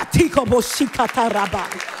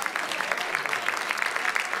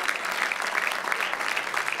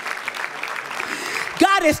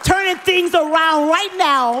 God is turning things around right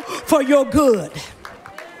now for your good.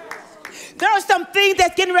 There are some things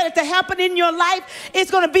that's getting ready to happen in your life. It's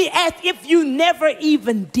going to be as if you never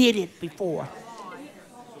even did it before.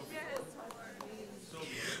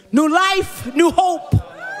 New life, new hope,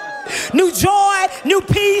 new joy, new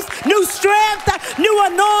peace, new strength, new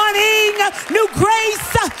anointing, new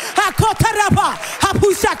grace.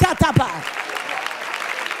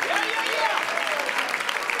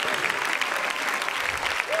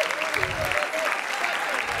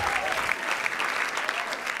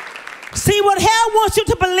 See, what hell wants you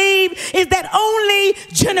to believe is that only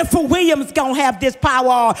Jenifer Williams going to have this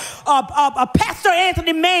power, or Pastor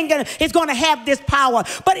Anthony Mangan is going to have this power.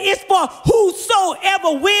 But it's for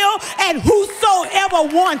whosoever will and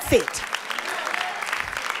whosoever wants it.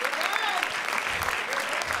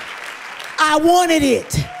 I wanted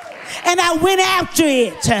it, and I went after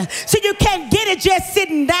it. So you can't get it just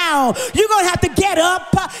sitting down. You're going to have to get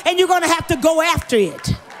up, and you're going to have to go after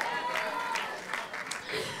it.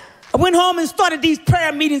 I went home and started these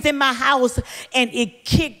prayer meetings in my house, and it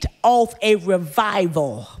kicked off a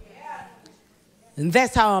revival. And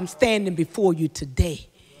that's how I'm standing before you today.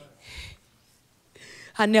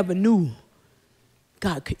 I never knew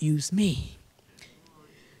God could use me.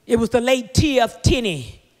 It was the late T.F.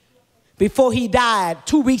 Tenney. Before he died,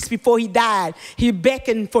 2 weeks before he died, he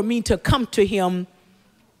beckoned for me to come to him.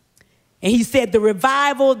 And he said, the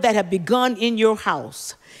revival that had begun in your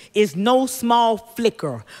house is no small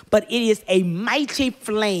flicker, but it is a mighty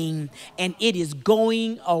flame, and it is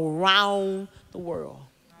going around the world.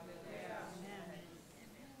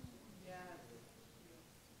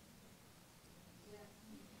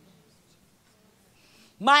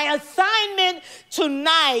 My assignment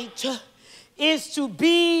tonight is to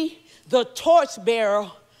be the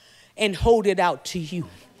torchbearer and hold it out to you.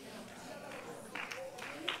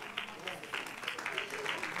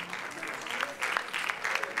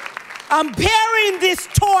 I'm bearing this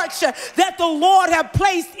torch that the Lord has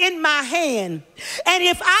placed in my hand. And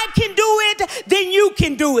if I can do it, then you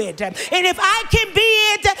can do it. And if I can be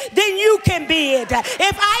it, then you can be it.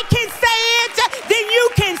 If I can say it, then you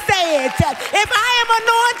can say it. If I am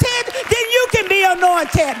anointed, then you can be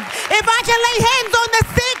anointed. If I can lay hands on the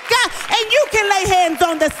sick, and you can lay hands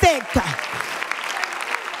on the sick.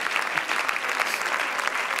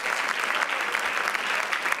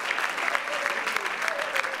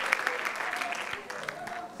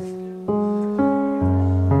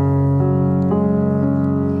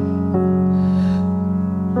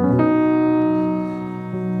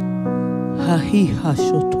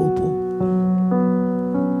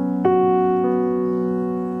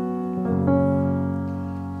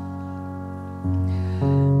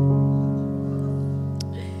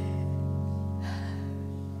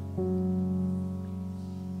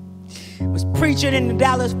 Was preaching in the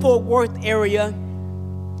Dallas-Fort Worth area,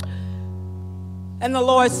 and the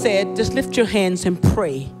Lord said, just lift your hands and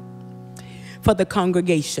pray for the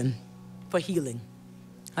congregation for healing.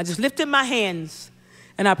 I just lifted my hands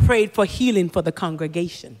and I prayed for healing for the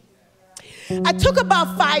congregation. I took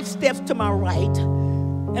about 5 steps to my right,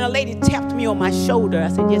 and a lady tapped me on my shoulder. I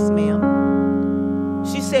said, yes, ma'am.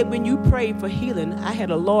 She said, when you prayed for healing, I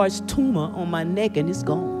had a large tumor on my neck and it's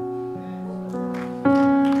gone.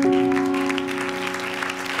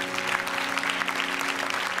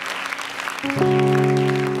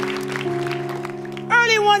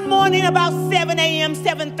 Early one morning, about 7 a.m.,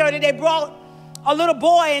 7:30, they brought a little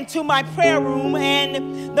boy into my prayer room,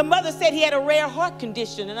 and the mother said he had a rare heart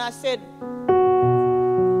condition. And I said,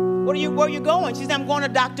 where are you going? She said, I'm going to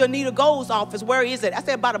Dr. Anita Gold's office. Where is it? I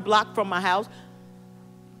said, about a block from my house.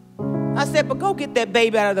 I said, but go get that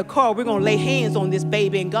baby out of the car. We're going to lay hands on this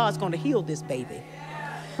baby, and God's going to heal this baby.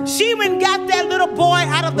 She went and got that little boy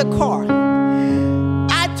out of the car.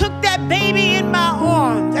 I took that baby in my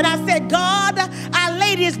arms, and I said, God, I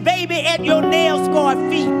lay this baby at your nail-scarred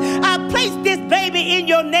feet. I placed this baby in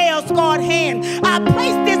your nail-scarred hand. I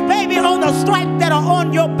placed this baby on the stripes that are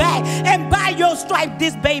on your back, and by your stripe,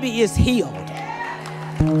 this baby is healed.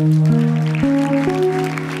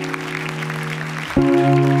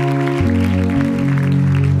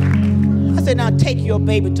 I said, now take your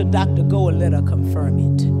baby to Dr. Go and let her confirm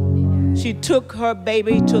it. She took her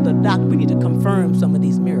baby to the doctor. We need to confirm some of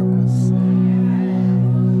these miracles.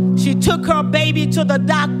 She took her baby to the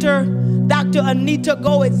doctor. Dr. Anita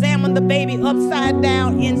Go examined the baby upside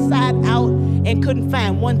down, inside out, and couldn't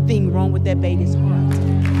find one thing wrong with that baby's heart.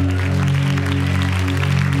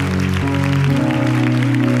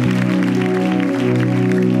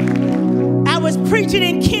 I was preaching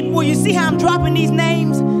in Kentwood. You see how I'm dropping these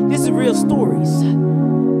names? This is real stories.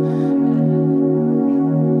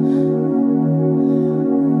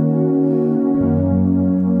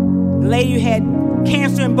 The lady had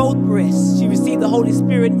cancer in both breasts. She received the Holy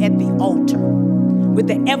Spirit at the altar with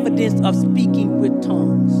the evidence of speaking with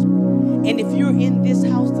tongues. And if you're in this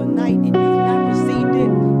house tonight and you've not received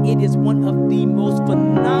it, it is one of the most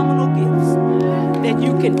phenomenal gifts that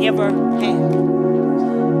you can ever have.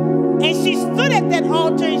 And she stood at that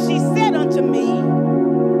altar and she said unto me,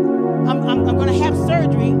 I'm going to have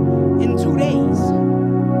surgery in 2 days.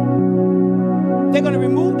 They're going to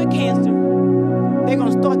remove the cancer. They're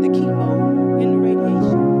going to start the chemo and the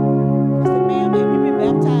radiation. I said, ma'am, have you been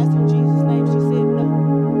baptized in Jesus' name? She said, no.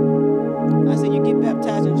 I said, you get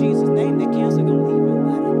baptized in Jesus' name, that cancer going to leave your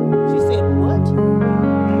body. She said, what?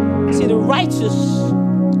 See, the righteous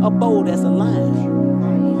are bold as a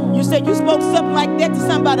lion. You said you spoke something like that to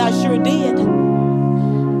somebody. I sure did.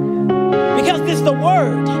 Because this is the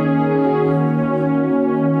word.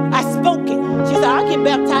 I spoke it. She said, I'll get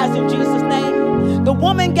baptized in Jesus' name. The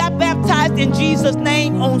woman got baptized in Jesus'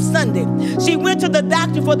 name on Sunday. She went to the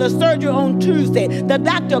doctor for the surgery on Tuesday. The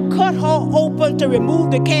doctor cut her open to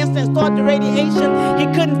remove the cancer and start the radiation. He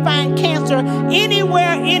couldn't find cancer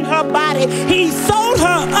anywhere in her body. He sewed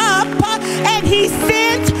her up and he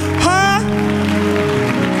sent her.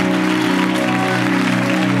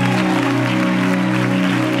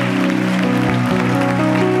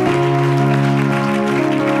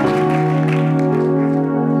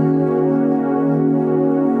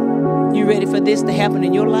 Ready for this to happen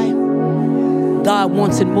in your life? God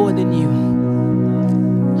wants it more than you.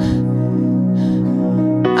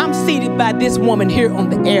 I'm seated by this woman here on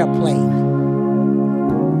the airplane.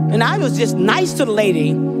 And I was just nice to the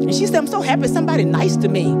lady. And she said, I'm so happy somebody nice to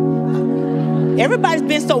me. Everybody's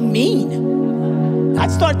been so mean. I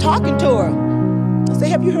started talking to her. I said,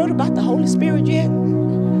 have you heard about the Holy Spirit yet?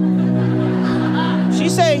 She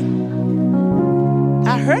said,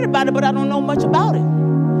 I heard about it, but I don't know much about it.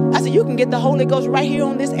 I said, you can get the Holy Ghost right here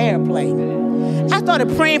on this airplane. I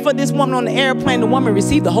started praying for this woman on the airplane. The woman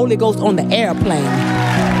received the Holy Ghost on the airplane.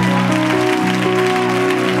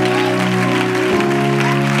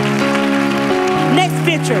 Next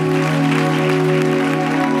picture.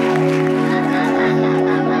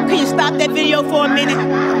 Can you stop that video for a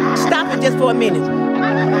minute? Stop it just for a minute.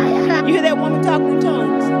 You hear that woman talking in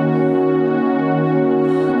tongues?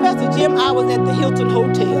 Pastor Jim, I was at the Hilton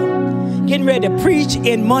Hotel getting ready to preach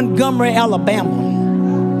in Montgomery, Alabama.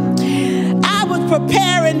 I was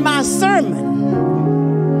preparing my sermon.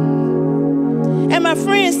 And my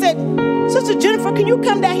friend said, Sister Jenifer, can you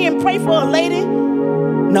come down here and pray for a lady?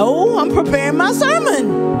 No, I'm preparing my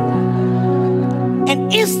sermon.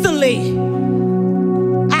 And instantly,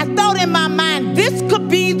 I thought in my mind, this could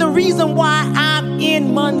be the reason why I'm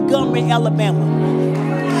in Montgomery, Alabama.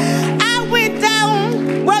 I went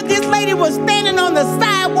down where this lady was standing on the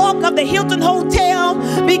sidewalk of the Hilton Hotel,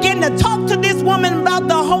 began to talk to this woman about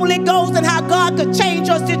the Holy Ghost and how God could change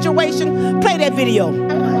her situation. Play that video.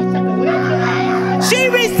 She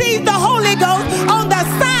received the Holy Ghost on the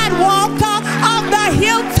sidewalk of the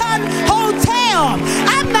Hilton Hotel.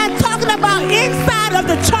 I'm not talking about inside of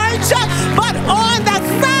the church, but on the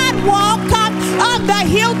sidewalk of the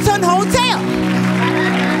Hilton Hotel.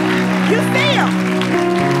 You see her?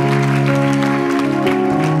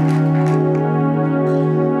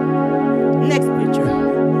 Next picture.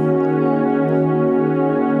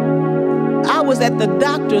 I was at the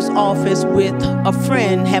doctor's office with a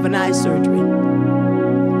friend having eye surgery.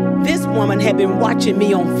 This woman had been watching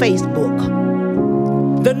me on Facebook.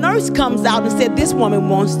 The nurse comes out and said, this woman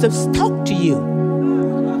wants to talk to you.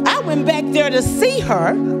 I went back there to see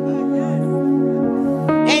her.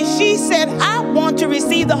 And she said, I want to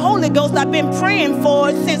receive the Holy Ghost. I've been praying for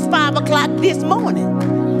it since 5 o'clock this morning.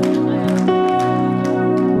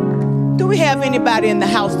 Do we have anybody in the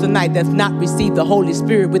house tonight that's not received the Holy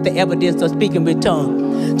Spirit with the evidence of speaking with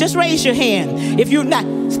tongues? Just raise your hand. If you're not,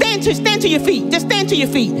 stand to your feet. Just stand to your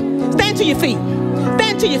feet. Stand to your feet.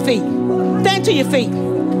 Stand to your feet. Stand to your feet.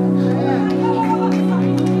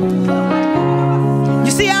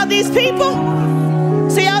 You see all these people?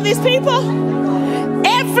 See all these people?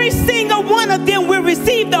 Every single one of them will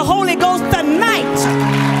receive the Holy Ghost tonight.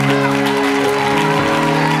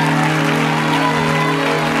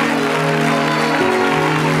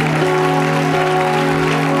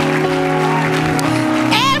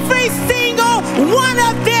 One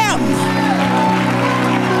of them.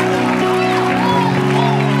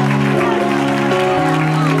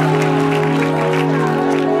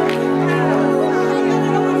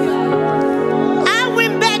 I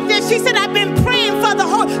went back there. She said, I've been praying for the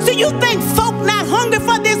Holy. So you think folk not hungry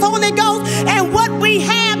for this Holy Ghost? And what we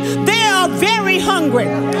have, they are very hungry.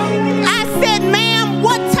 I said, ma'am,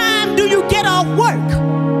 what time do you get off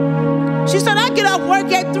work? She said, I get off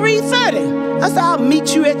work at 3:30. I said, I'll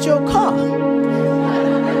meet you at your car.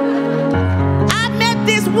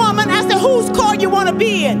 This woman, I said, whose car you want to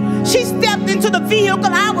be in? She stepped into the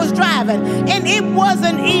vehicle I was driving, and it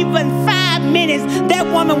wasn't even 5 minutes that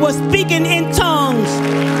woman was speaking in tongues.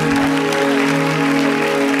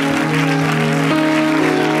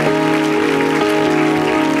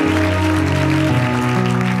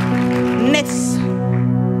 Next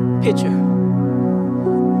picture.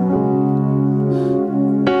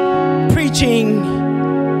 Preaching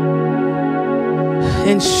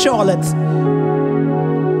in Charlotte.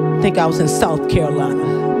 I think I was in South Carolina.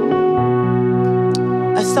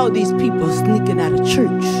 I saw these people sneaking out of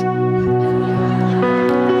church.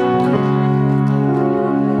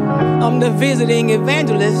 I'm the visiting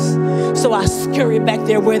evangelist, so I scurry back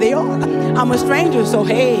there where they are. I'm a stranger, so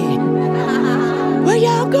hey, where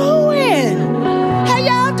y'all going? How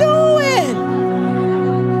y'all doing?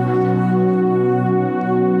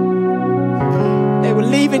 They were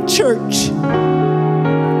leaving church.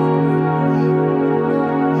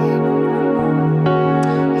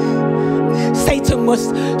 Satan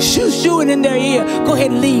was shooing in their ear. Go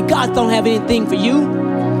ahead and leave. God don't have anything for you.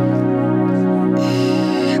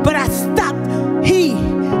 But I stopped he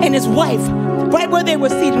and his wife right where they were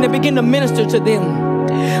seated and began to minister to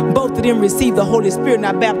them. Both of them received the Holy Spirit, and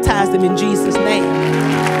I baptized them in Jesus' name.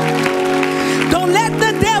 Don't let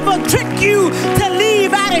the devil trick you to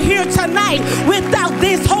leave out of here tonight without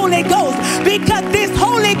this Holy Ghost, because this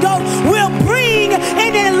Holy Ghost will bring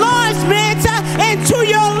an enlargement into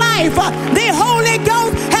your life. The Holy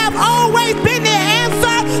Ghost have always been the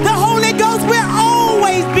answer. The Holy Ghost will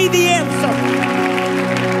always be the answer.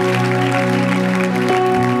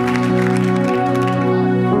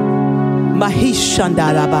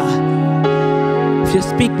 Mahishandaraba. If you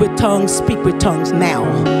speak with tongues now.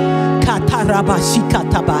 Kataraba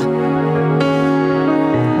shikataba.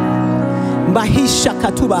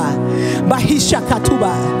 Mahishakatuba.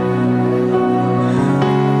 Mahishakatuba.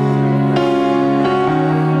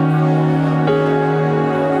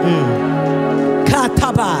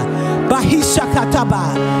 Kataba. Bahishakataba.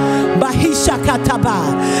 Bahishakataba.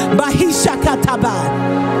 Bahishakataba.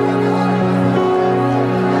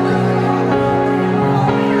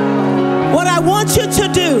 What I want you to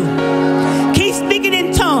do, keep speaking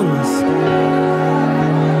in tongues.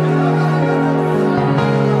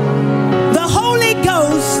 The Holy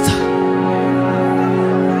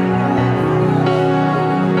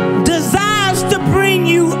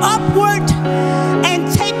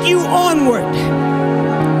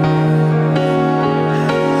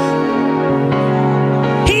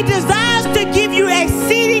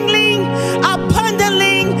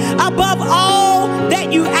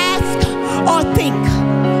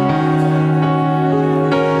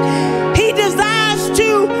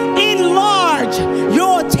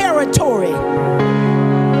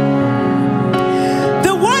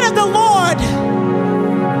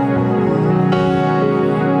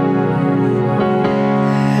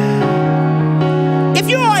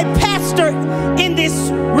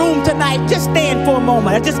just stand for a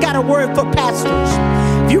moment. I just got a word for pastors.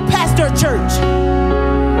 If you pastor a church,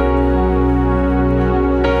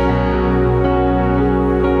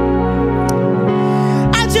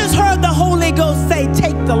 I just heard the Holy Ghost say,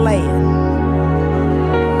 take the land.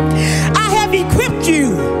 I have equipped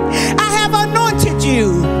you. I have anointed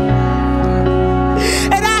you.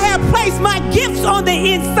 And I have placed my gifts on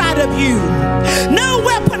the inside of you. No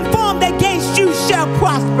weapon formed against you shall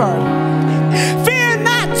prosper. Fear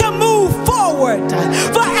not to move forward.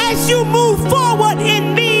 For as you move forward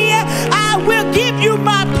in me, I will give you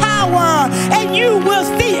my power, and you will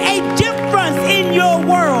see a difference in your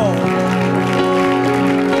world.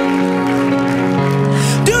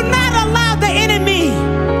 Do not allow the enemy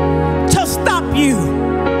to stop you,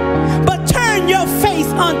 but turn your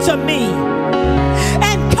face unto me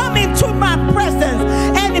and come into my presence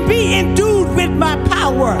and be endued with my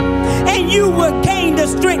power, and you will gain the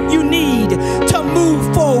strength you need to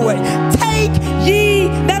move forward. Take ye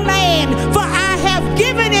the land, for I have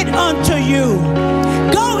given it unto you.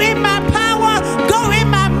 Go in my power, go in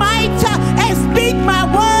my might, and speak my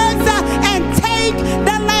words, and take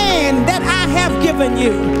the land that I have given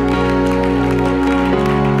you.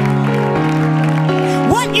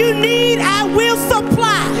 What you need, I will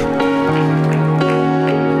supply.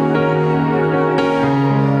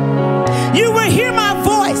 You will hear my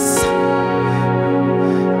voice,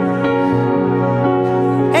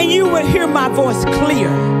 and you will hear my voice clear.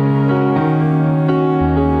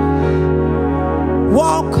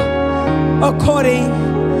 Walk according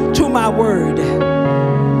to my word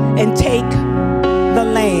and take the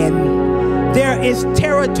land. There is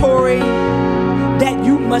territory that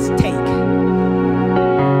you must take,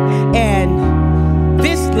 and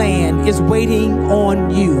this land is waiting on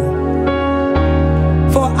you.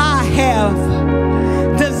 For I have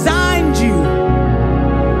designed you,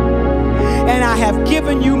 and I have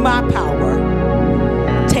given you my power.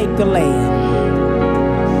 Take the land.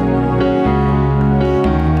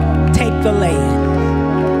 Take the land.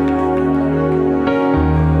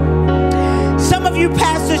 Some of you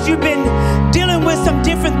pastors, you've been dealing with some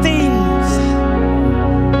different things,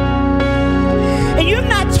 and you've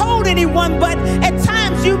not told anyone, but at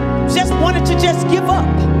times you just wanted to just give up.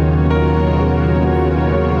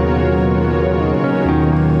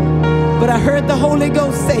 But I heard the Holy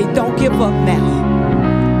Ghost say, don't give up now.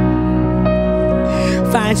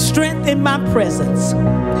 Find strength in my presence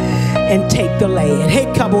and take the land. Hey,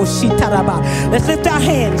 kaboshitaraba. Let's lift our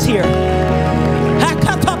hands here.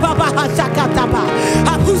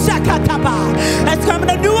 Let's come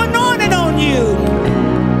a new anointing on you.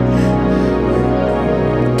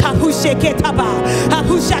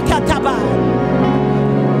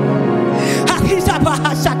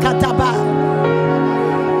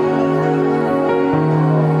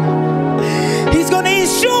 He's going to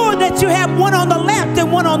ensure that you have one on the left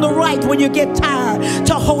and one on the right when you get tired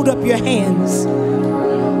to hold up your hands.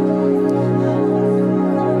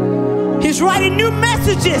 He's writing new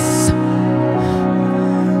messages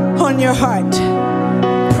on your heart.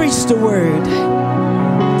 Preach the word.